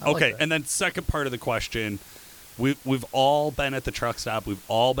love that. I like Okay, that. and then second part of the question, we've all been at the truck stop, we've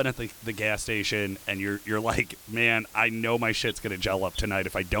all been at the gas station, and you're like, man, I know my shit's going to gel up tonight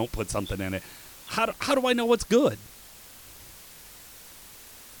if I don't put something in it. How do I know what's good?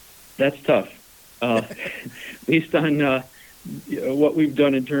 That's tough. Based on what we've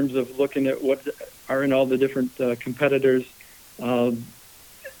done in terms of looking at what are in all the different competitors.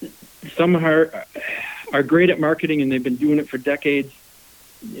 Some are great at marketing, and they've been doing it for decades.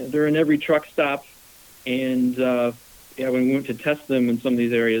 They're in every truck stop, and when we went to test them in some of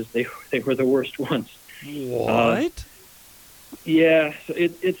these areas, they were the worst ones. What? Yeah, so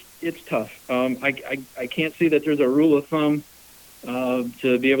it's tough. I can't see that there's a rule of thumb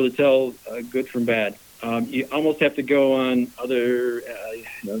to be able to tell good from bad. You almost have to go on other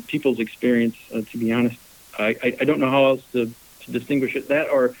people's experience. To be honest, I don't know how else to distinguish it. That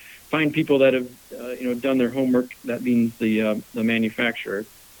or find people that have done their homework. That means the manufacturer,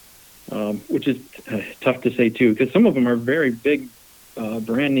 which is tough to say too, because some of them are very big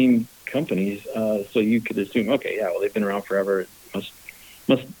brand name companies. So you could assume, okay, yeah, well, they've been around forever. It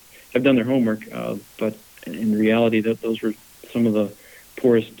must have done their homework. But in reality, those were some of the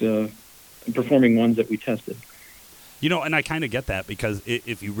poorest performing ones that we tested. And I kind of get that, because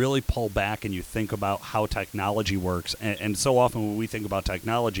if you really pull back and you think about how technology works, and so often when we think about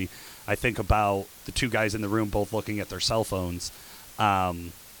technology, I think about the two guys in the room both looking at their cell phones.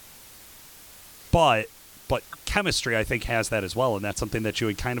 But chemistry, I think, has that as well, and that's something that you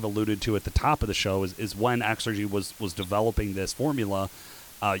had kind of alluded to at the top of the show, is when Exergy was developing this formula,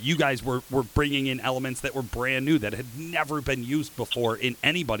 you guys were bringing in elements that were brand new, that had never been used before in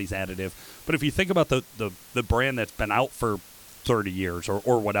anybody's additive. But if you think about the brand that's been out for 30 years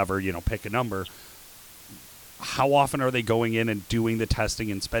or whatever, pick a number, how often are they going in and doing the testing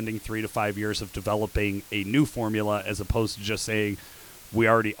and spending 3 to 5 years of developing a new formula, as opposed to just saying, we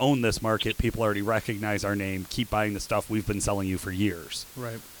already own this market, people already recognize our name, keep buying the stuff we've been selling you for years.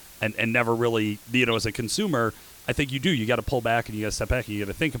 Right. And never really, as a consumer, I think you got to pull back and you got to step back and you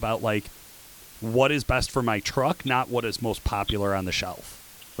got to think about, like, what is best for my truck, not what is most popular on the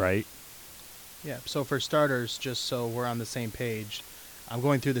shelf, right? Yeah. So for starters, just so we're on the same page, I'm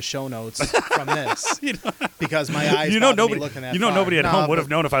going through the show notes from this because my eyes nobody looking at nobody at home would have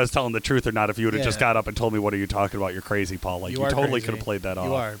known if I was telling the truth or not if you would have just got up and told me, what are you talking about? You're crazy, Paul. Like, you totally could have played that off.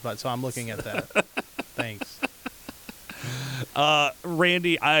 You are, but so I'm looking at that. Thanks.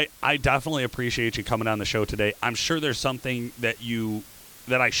 Randy, I definitely appreciate you coming on the show today. I'm sure there's something that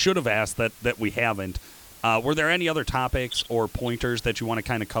I should have asked that we haven't. Were there any other topics or pointers that you want to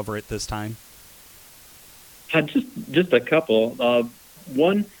kind of cover at this time? Just a couple.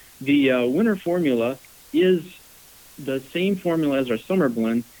 One, the winter formula is the same formula as our summer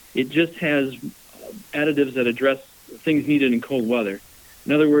blend. It just has additives that address things needed in cold weather.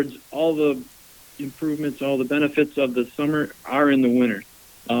 In other words, all the improvements, all the benefits of the summer are in the winter.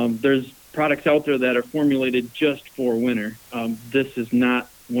 There's products out there that are formulated just for winter. This is not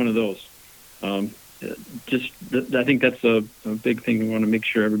one of those. I think that's a big thing we want to make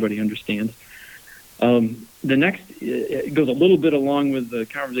sure everybody understands. The next, it goes a little bit along with the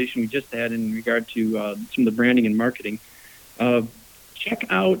conversation we just had in regard to some of the branding and marketing. Check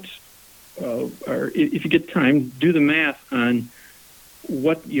out, or if you get time, do the math on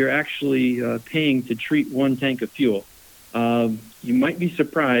what you're actually paying to treat one tank of fuel. You might be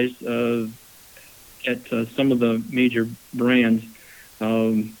surprised at some of the major brands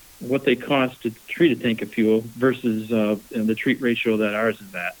what they cost to treat a tank of fuel versus the treat ratio that ours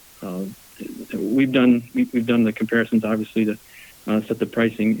is at. We've done the comparisons, obviously, to set the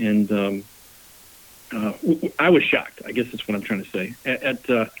pricing, and I was shocked. I guess that's what I'm trying to say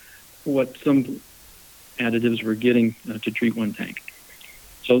at what some additives were getting to treat one tank.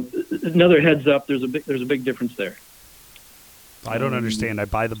 So another heads up. There's a big difference there. I don't understand. I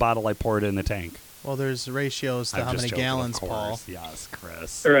buy the bottle, I pour it in the tank. Well, there's ratios to how many gallons, Paul. Yes,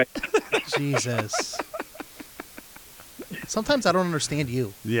 Chris. All right. Jesus. Sometimes I don't understand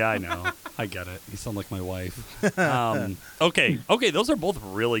you. Yeah, I know. I get it. You sound like my wife. Okay. Those are both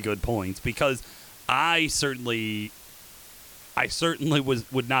really good points, because I certainly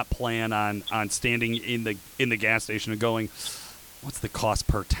would not plan on standing in the gas station and going, what's the cost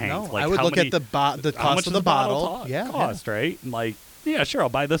per tank? No, like, I would look at the cost of the bottle. Right? And like, yeah, sure, I'll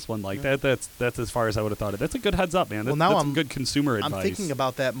buy this one. Like that's as far as I would have thought of. That's a good heads up, man. That's some good consumer advice. I'm thinking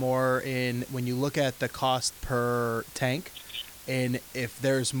about that more in when you look at the cost per tank, and if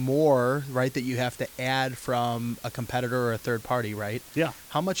there's more, right, that you have to add from a competitor or a third party, right? Yeah.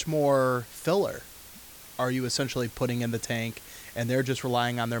 How much more filler are you essentially putting in the tank, and they're just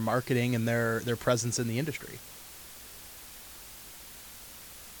relying on their marketing and their presence in the industry?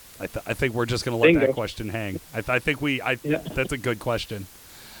 I think we're just going to let that question hang. I think that's a good question.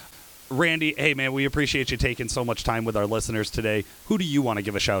 Randy, hey, man, we appreciate you taking so much time with our listeners today. Who do you want to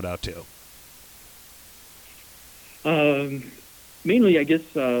give a shout-out to? Mainly, I guess,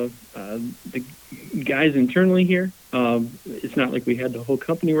 the guys internally here. It's not like we had the whole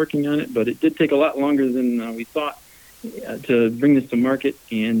company working on it, but it did take a lot longer than we thought to bring this to market.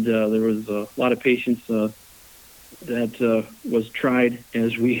 And there was a lot of patience that was tried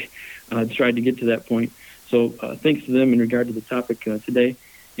as we tried to get to that point. So thanks to them in regard to the topic today.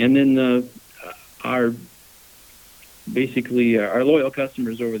 And then our loyal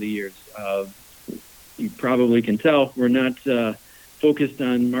customers over the years. You probably can tell we're not focused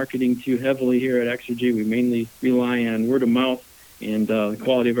on marketing too heavily here at Exergy. We mainly rely on word of mouth and the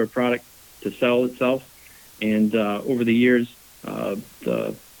quality of our product to sell itself. And over the years,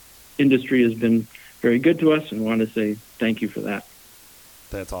 the industry has been very good to us, and want to say thank you for that.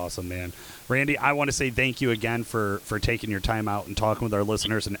 That's awesome, man. Randy, I want to say thank you again for taking your time out and talking with our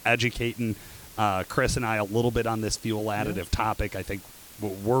listeners and educating Chris and I a little bit on this fuel additive topic. I think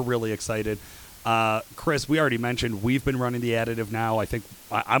we're really excited. Chris, we already mentioned we've been running the additive now. I think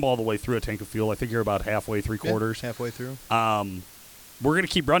I'm all the way through a tank of fuel. I think you're about halfway, three-quarters. Yeah, halfway through. We're going to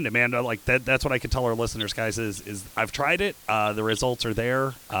keep running it, man. Like that's what I can tell our listeners, guys, is I've tried it. The results are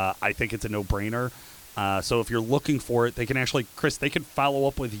there. I think it's a no-brainer. So if you're looking for it, they can actually, Chris, they can follow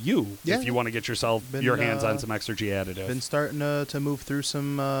up with you if you want to get your hands on some Exergy additive. Been starting to move through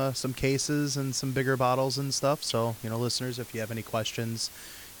some cases and some bigger bottles and stuff. So, listeners, if you have any questions,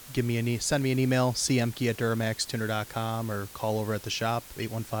 send me an email, cmk@duramaxtuner.com, or call over at the shop,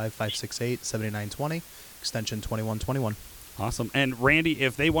 815-568-7920, extension 2121. Awesome. And Randy,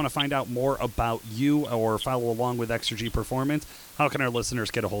 if they want to find out more about you or follow along with Exergy Performance, how can our listeners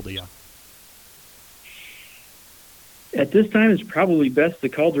get a hold of you? At this time, it's probably best to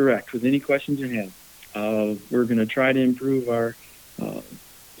call direct with any questions you have. We're going to try to improve our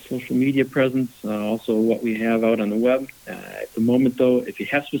social media presence, also what we have out on the web. At the moment, though, if you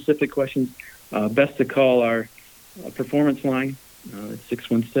have specific questions, best to call our performance line. It's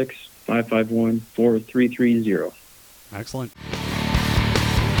 616-551-4330. Excellent.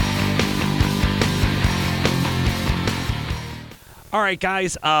 All right,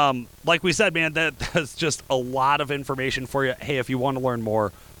 guys. Like we said, man, that's just a lot of information for you. Hey, if you want to learn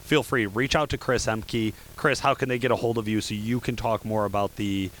more, feel free. Reach out to Chris Emke. Chris, how can they get a hold of you so you can talk more about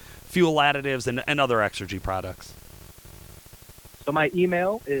the fuel additives and other Exergy products? So my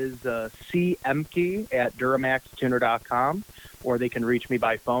email is cmke@duramaxtuner.com, or they can reach me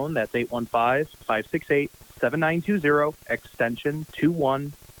by phone. That's 815-568-7920, extension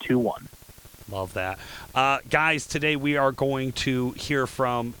 2121. Love that. Guys, today we are going to hear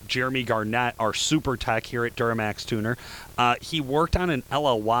from Jeremy Garnett, our super tech here at Duramax Tuner. He worked on an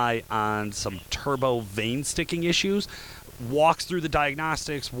LLY on some turbo vane sticking issues, walks through the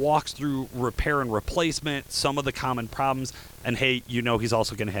diagnostics, walks through repair and replacement, some of the common problems, and hey, he's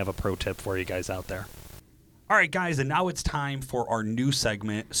also going to have a pro tip for you guys out there. All right, guys, and now it's time for our new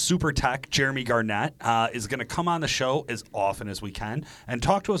segment. Super Tech Jeremy Garnett is going to come on the show as often as we can and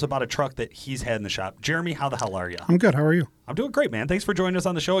talk to us about a truck that he's had in the shop. Jeremy, how the hell are you? I'm good. How are you? I'm doing great, man. Thanks for joining us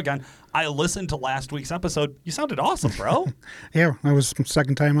on the show again. I listened to last week's episode. You sounded awesome, bro. Yeah, that was my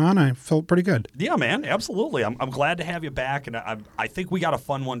second time on. I felt pretty good. Yeah, man, absolutely. I'm glad to have you back, and I think we got a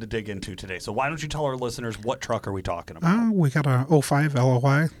fun one to dig into today. So why don't you tell our listeners what truck are we talking about? We got a 05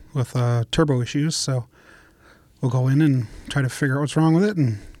 LOY with turbo issues, so we'll go in and try to figure out what's wrong with it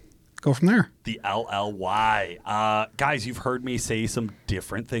and go from there. The LLY. Guys, you've heard me say some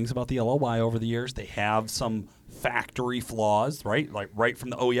different things about the LLY over the years. They have some factory flaws, right? Like right from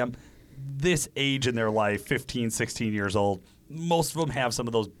the OEM. This age in their life, 15, 16 years old, most of them have some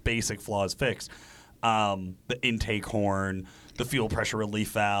of those basic flaws fixed. The intake horn, the fuel pressure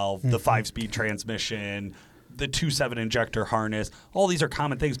relief valve, the 5-speed transmission, the 2.7 injector harness. All these are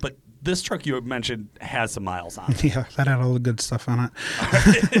common things, but this truck you had mentioned has some miles on it. Yeah, that had all the good stuff on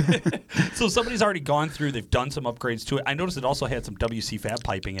it. So somebody's already gone through. They've done some upgrades to it. I noticed it also had some WC fab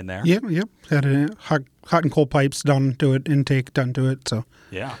piping in there. Yep. Had hot and cold pipes done to it, intake done to it. So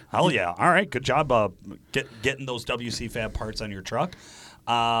yeah, hell yeah. All right, good job getting those WC fab parts on your truck.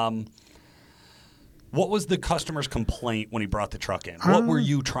 What was the customer's complaint when he brought the truck in? What were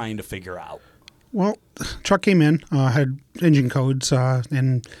you trying to figure out? Well, the truck came in, had engine codes,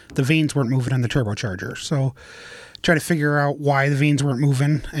 and the vanes weren't moving in the turbocharger. So try to figure out why the vanes weren't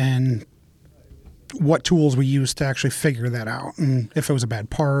moving and what tools we used to actually figure that out, and if it was a bad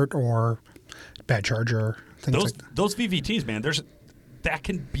part or bad charger, things like that. Those VVTs, man, that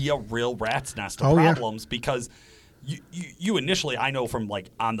can be a real rat's nest of problems because you initially, I know from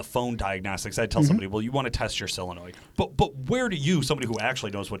like on the phone diagnostics, I'd tell somebody, well, you want to test your solenoid. But where do you, somebody who actually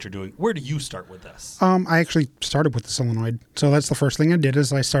knows what you're doing, where do you start with this? I actually started with the solenoid. So that's the first thing I did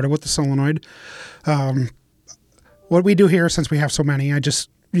is I started with the solenoid. What we do here, since we have so many, I just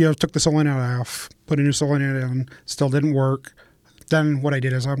took the solenoid off, put a new solenoid on, still didn't work. Then what I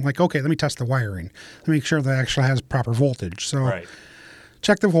did is I'm like, okay, let me test the wiring to make sure that it actually has proper voltage. So Right.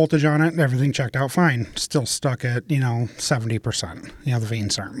 check the voltage on it, and everything checked out fine. Still stuck at 70%. The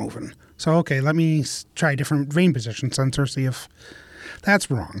veins aren't moving. So okay, let me try a different vein position sensor, see if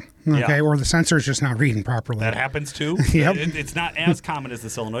that's wrong. Okay, Yeah. or the sensor is just not reading properly. That happens too. Yep. It's not as common as the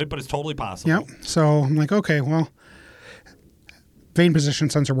solenoid, but it's totally possible. Yep. So I'm like, okay, well, vein position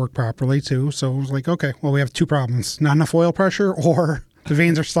sensor worked properly too. So I was like, okay, well, we have two problems: not enough oil pressure, or the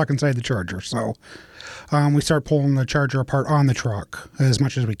veins are stuck inside the charger. So we start pulling the charger apart on the truck as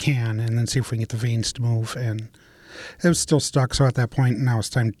much as we can, and then see if we can get the veins to move. And it was still stuck. So at that point, now it's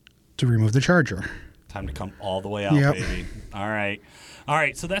time to remove the charger. Time to come all the way out, Yep. baby. All right.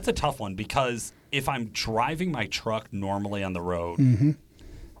 So that's a tough one because if I'm driving my truck normally on the road,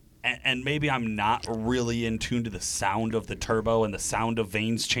 and maybe I'm not really in tune to the sound of the turbo and the sound of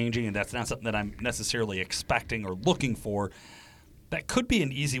veins changing, and that's not something that I'm necessarily expecting or looking for, that could be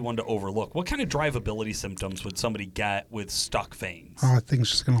an easy one to overlook. What kind of drivability symptoms would somebody get with stuck veins? Oh, that thing's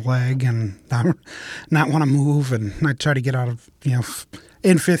just going to lag and not want to move, and not try to get out of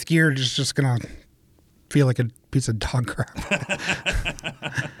in fifth gear. Just going to feel like a piece of dog crap.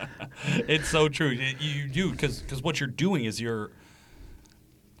 It's so true. You do because what you're doing is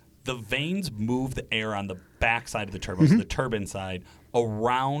the veins move the air on the back side of the turbo, so the turbine side,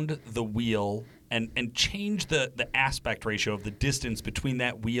 around the wheel and change the aspect ratio of the distance between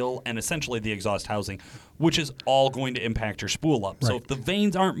that wheel and essentially the exhaust housing, which is all going to impact your spool up. So Right. if the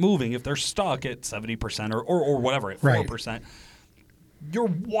veins aren't moving, if they're stuck at 70% or whatever, at 4%, you're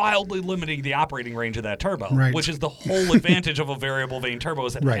wildly limiting the operating range of that turbo, Right. which is the whole advantage of a variable vane turbo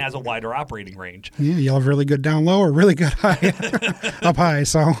is it Right. has a wider operating range. Yeah, you'll have really good down low or really good high up high.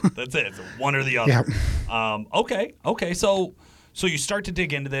 So That's it. It's one or the other. Yeah. Okay. So you start to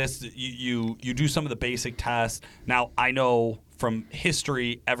dig into this. You do some of the basic tests. Now I know from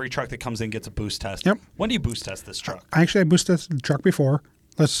history, every truck that comes in gets a boost test. Yep. When do you boost test this truck? I boosted the truck before.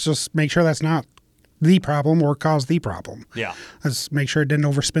 Let's just make sure that's not the problem or cause the problem. Yeah. Let's make sure it didn't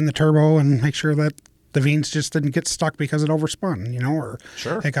overspin the turbo and make sure that the veins just didn't get stuck because it overspun, or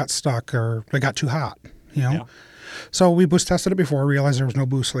Sure. it got stuck or it got too hot, Yeah. So we boost tested it before, realized there was no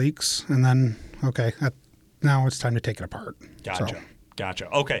boost leaks, and then, now it's time to take it apart. Gotcha.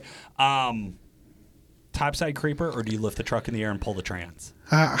 Okay. Topside creeper, or do you lift the truck in the air and pull the trans?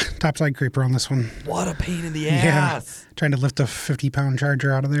 Topside creeper on this one. What a pain in the Yeah. ass. Trying to lift a 50-pound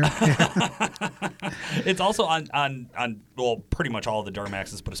charger out of there. Yeah. It's also on pretty much all of the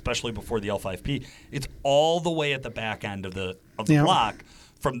Duramaxes, but especially before the L5P. It's all the way at the back end of the Yeah. block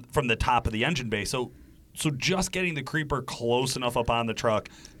from the top of the engine bay. So just getting the creeper close enough up on the truck,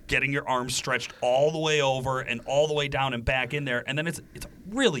 getting your arms stretched all the way over and all the way down and back in there, and then it's a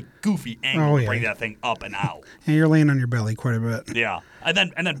really goofy angle to bring that thing up and out. And you're laying on your belly quite a bit. Yeah, and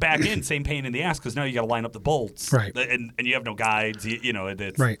then back in, same pain in the ass because now you got to line up the bolts, Right. And you have no guides.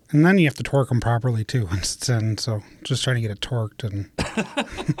 It's Right. And then you have to torque them properly, too, once it's in. So just trying to get it torqued. And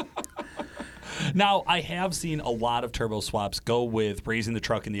Now, I have seen a lot of turbo swaps go with raising the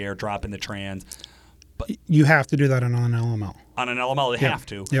truck in the air, dropping the trans. you have to do that on an LML. On an LML, they have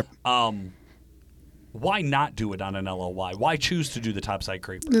to. Yep. Why not do it on an LOY? Why choose to do the topside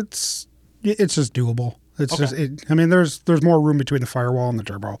creep? It's just doable. It's Okay. just there's more room between the firewall and the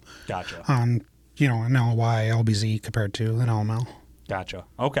turbo Gotcha. on an LY LBZ compared to an LML. Gotcha.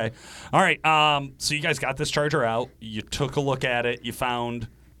 Okay. All right. So you guys got this charger out. You took a look at it. You found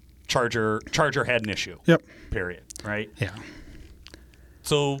charger had an issue. Yep. Period. Right. Yeah.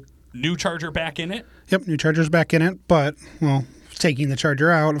 So new charger back in it. Yep. New charger's back in it, but taking the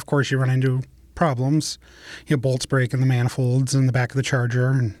charger out, of course, you run into problems. Bolts break in the manifolds in the back of the charger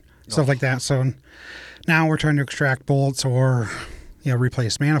and stuff like that. So now we're trying to extract bolts or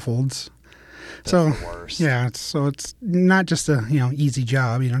replace manifolds. That's So the worst. yeah, it's not just a easy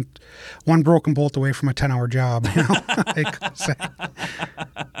job. One broken bolt away from a 10-hour job.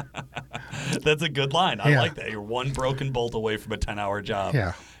 That's a good line. I Yeah. like that. You're one broken bolt away from a 10-hour job.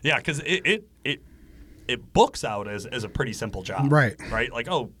 Yeah. Yeah, because it books out as a pretty simple job. Right. Right? Like,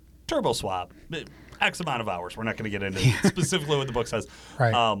 turbo swap, X amount of hours. We're not going to get into specifically what the book says.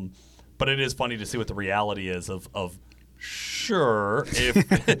 Right. But it is funny to see what the reality is of sure,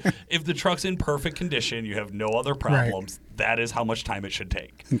 if the truck's in perfect condition, you have no other problems, that is how much time it should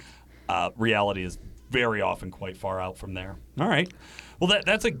take. Reality is very often quite far out from there. All right. Well,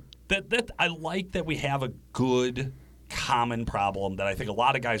 I like that we have a good common problem that I think a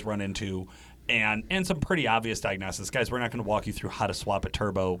lot of guys run into, and some pretty obvious diagnosis. Guys, we're not going to walk you through how to swap a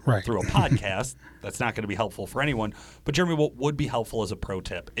turbo Right. through a podcast. That's not going to be helpful for anyone. But Jeremy, what would be helpful as a pro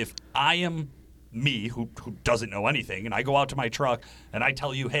tip? If I am me, who doesn't know anything, and I go out to my truck and I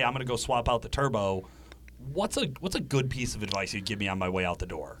tell you, hey, I'm going to go swap out the turbo, what's a good piece of advice you'd give me on my way out the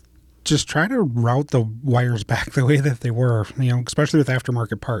door? Just try to route the wires back the way that they were, especially with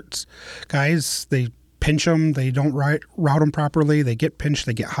aftermarket parts. Guys, they pinch them, they don't route them properly, they get pinched,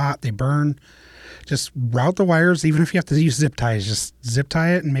 they get hot, they burn. Just route the wires, even if you have to use zip ties, just zip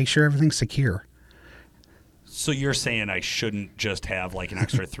tie it and make sure everything's secure. So you're saying I shouldn't just have like an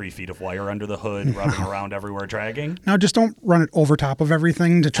extra 3 feet of wire under the hood rubbing around everywhere dragging? Now, just don't run it over top of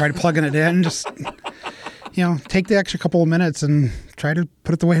everything to try to plug it in. Just, take the extra couple of minutes and try to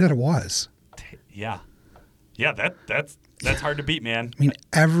put it the way that it was. Yeah. Yeah, that's hard to beat, man.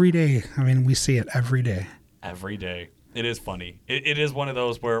 Every day. We see it every day. Every day. It is funny. It is one of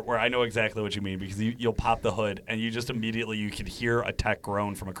those where I know exactly what you mean, because you'll pop the hood and you just immediately you can hear a tech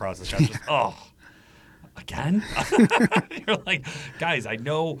groan from across the shop. Just, oh, again? You're like, guys, I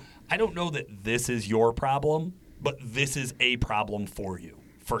don't know that this is your problem, but this is a problem for you,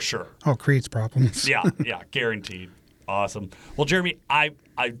 for sure. Oh, it creates problems. Yeah, guaranteed. Awesome. Well, Jeremy, I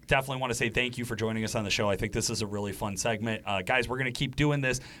definitely want to say thank you for joining us on the show. I think this is a really fun segment. Guys, we're going to keep doing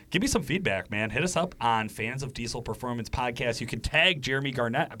this. Give me some feedback, man. Hit us up on Fans of Diesel Performance Podcast. You can tag Jeremy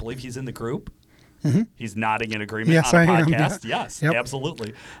Garnett. I believe he's in the group. Mm-hmm. He's nodding in agreement Yes, on the I am. podcast. Yeah. Yes, Yep.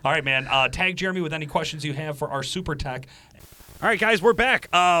 Absolutely. All right, man. Tag Jeremy with any questions you have for our Super Tech. All right, guys, we're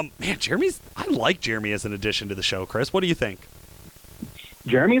back. Man, I like Jeremy as an addition to the show. Chris, what do you think?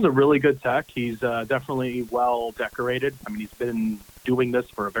 Jeremy's a really good tech. He's definitely well decorated. He's been doing this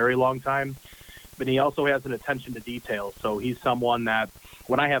for a very long time, but he also has an attention to detail. So he's someone that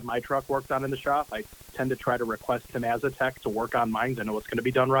when I have my truck worked on in the shop, I tend to try to request him as a tech to work on mine. I know it's going to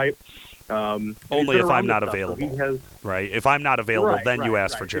be done right. Only if I'm not available. Right. If I'm not available, then you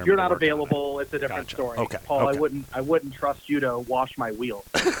ask for Jeremy. If you're not to work on it. available, it's a different Gotcha. story. Okay. Paul, Okay. I wouldn't trust you to wash my wheels.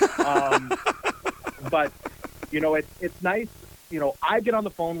 But it's nice. I get on the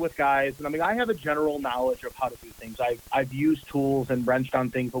phone with guys, and I have a general knowledge of how to do things. I've used tools and wrenched on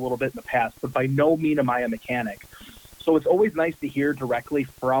things a little bit in the past, but by no means am I a mechanic. So it's always nice to hear directly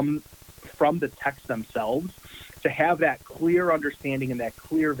from the techs themselves, to have that clear understanding and that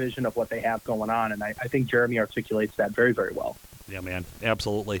clear vision of what they have going on. And I think Jeremy articulates that very, very well. Yeah, man.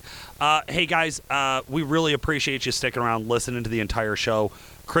 Absolutely. Hey, guys, we really appreciate you sticking around, listening to the entire show.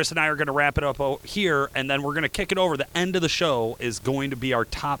 Chris and I are going to wrap it up here, and then we're going to kick it over. The end of the show is going to be our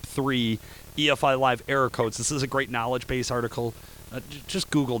top 3 EFI Live error codes. This is a great knowledge base article. Just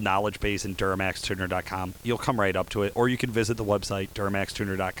Google knowledge base and DuramaxTuner.com. You'll come right up to it. Or you can visit the website,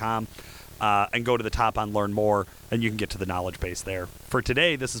 DuramaxTuner.com, and go to the top on Learn More, and you can get to the knowledge base there. For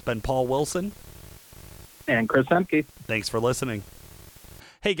today, this has been Paul Wilson. And Chris Hemke. Thanks for listening.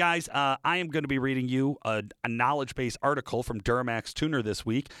 Hey, guys, I am going to be reading you a knowledge base article from Duramax Tuner this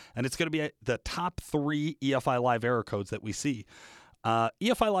week, and it's going to be the top 3 EFI Live error codes that we see.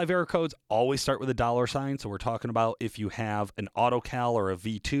 EFI Live error codes always start with a $sign, so we're talking about if you have an AutoCal or a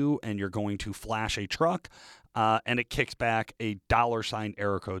V2 and you're going to flash a truck, and it kicks back a $sign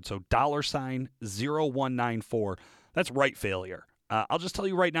error code. So $0194, that's write failure. I'll just tell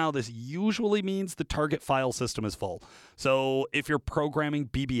you right now, this usually means the target file system is full. So if you're programming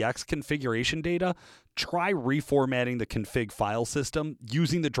BBX configuration data, try reformatting the config file system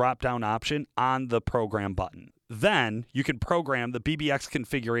using the drop-down option on the program button. Then you can program the BBX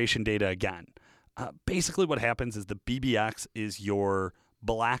configuration data again. Basically what happens is the BBX is your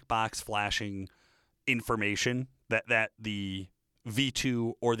black box flashing information that the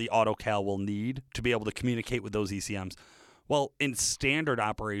V2 or the AutoCal will need to be able to communicate with those ECMs. Well, in standard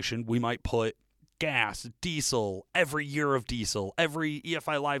operation, we might put gas, diesel, every year of diesel, every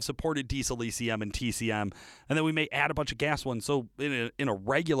EFI Live supported diesel ECM and TCM, and then we may add a bunch of gas ones. So in a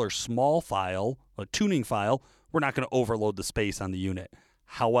regular small file, a tuning file, we're not going to overload the space on the unit.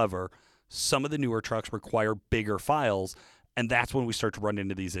 However, some of the newer trucks require bigger files, and that's when we start to run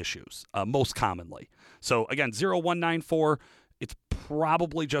into these issues, most commonly. So again, 0194, it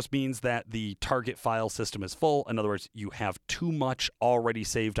probably just means that the target file system is full. In other words, you have too much already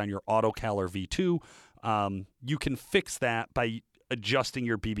saved on your AutoCal or V2. You can fix that by adjusting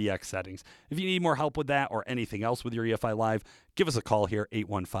your BBX settings. If you need more help with that or anything else with your EFI Live, give us a call here,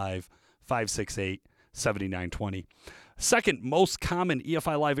 815-568-7920. Second most common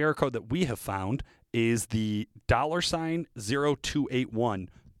EFI Live error code that we have found is the $0281.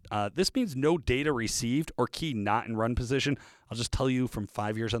 This means no data received or key not in run position. I'll just tell you from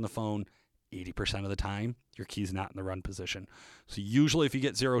 5 years on the phone, 80% of the time, your key's not in the run position. So usually if you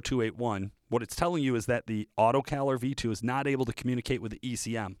get 0281, what it's telling you is that the AutoCal or V2 is not able to communicate with the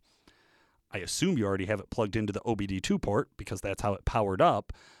ECM. I assume you already have it plugged into the OBD2 port because that's how it powered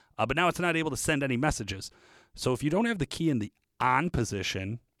up, but now it's not able to send any messages. So if you don't have the key in the on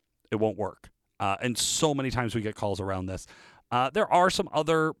position, it won't work. And so many times we get calls around this. There are some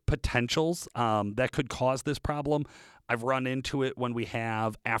other potentials that could cause this problem. I've run into it when we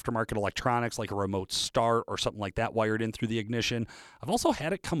have aftermarket electronics like a remote start or something like that wired in through the ignition. I've also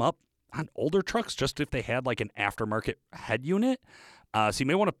had it come up on older trucks just if they had like an aftermarket head unit. So you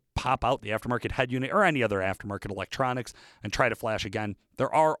may want to pop out the aftermarket head unit or any other aftermarket electronics and try to flash again.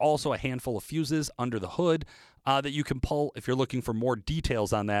 There are also a handful of fuses under the hood that you can pull if you're looking for more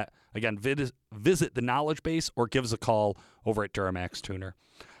details on that. Again, visit the knowledge base or give us a call over at Duramax Tuner.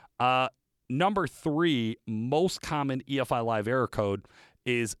 Number 3 most common EFI Live error code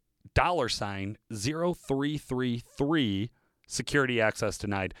is $0333 security access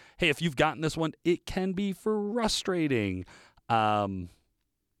denied. Hey, if you've gotten this one, it can be frustrating.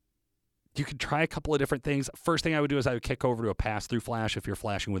 You could try a couple of different things. First thing I would do is I would kick over to a pass-through flash if you're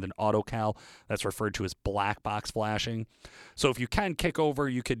flashing with an AutoCal. That's referred to as black box flashing. So if you can kick over,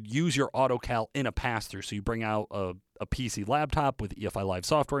 you could use your AutoCal in a pass-through. So you bring out a PC laptop with EFI Live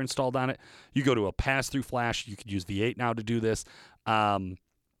software installed on it. You go to a pass-through flash. You could use V8 now to do this. And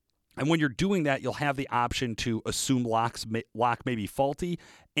when you're doing that, you'll have the option to assume lock may be faulty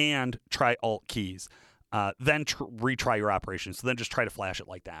and try alt keys. Then retry your operation. So then just try to flash it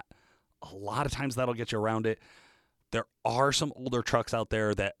like that. A lot of times that'll get you around it. There are some older trucks out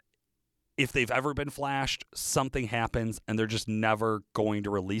there that if they've ever been flashed, something happens and they're just never going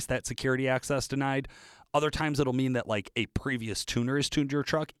to release that security access denied. Other times it'll mean that like a previous tuner has tuned your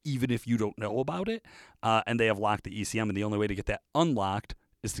truck, even if you don't know about it, and they have locked the ECM, and the only way to get that unlocked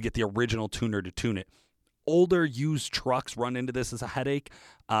is to get the original tuner to tune it. Older used trucks run into this as a headache.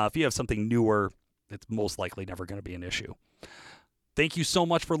 If you have something newer, it's most likely never going to be an issue. Thank you so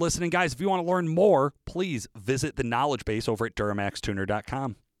much for listening, guys. If you want to learn more, please visit the knowledge base over at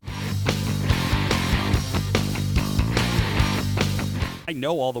DuramaxTuner.com. I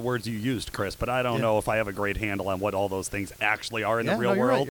know all the words you used, Chris, but I don't know if I have a great handle on what all those things actually are in the real world. Right.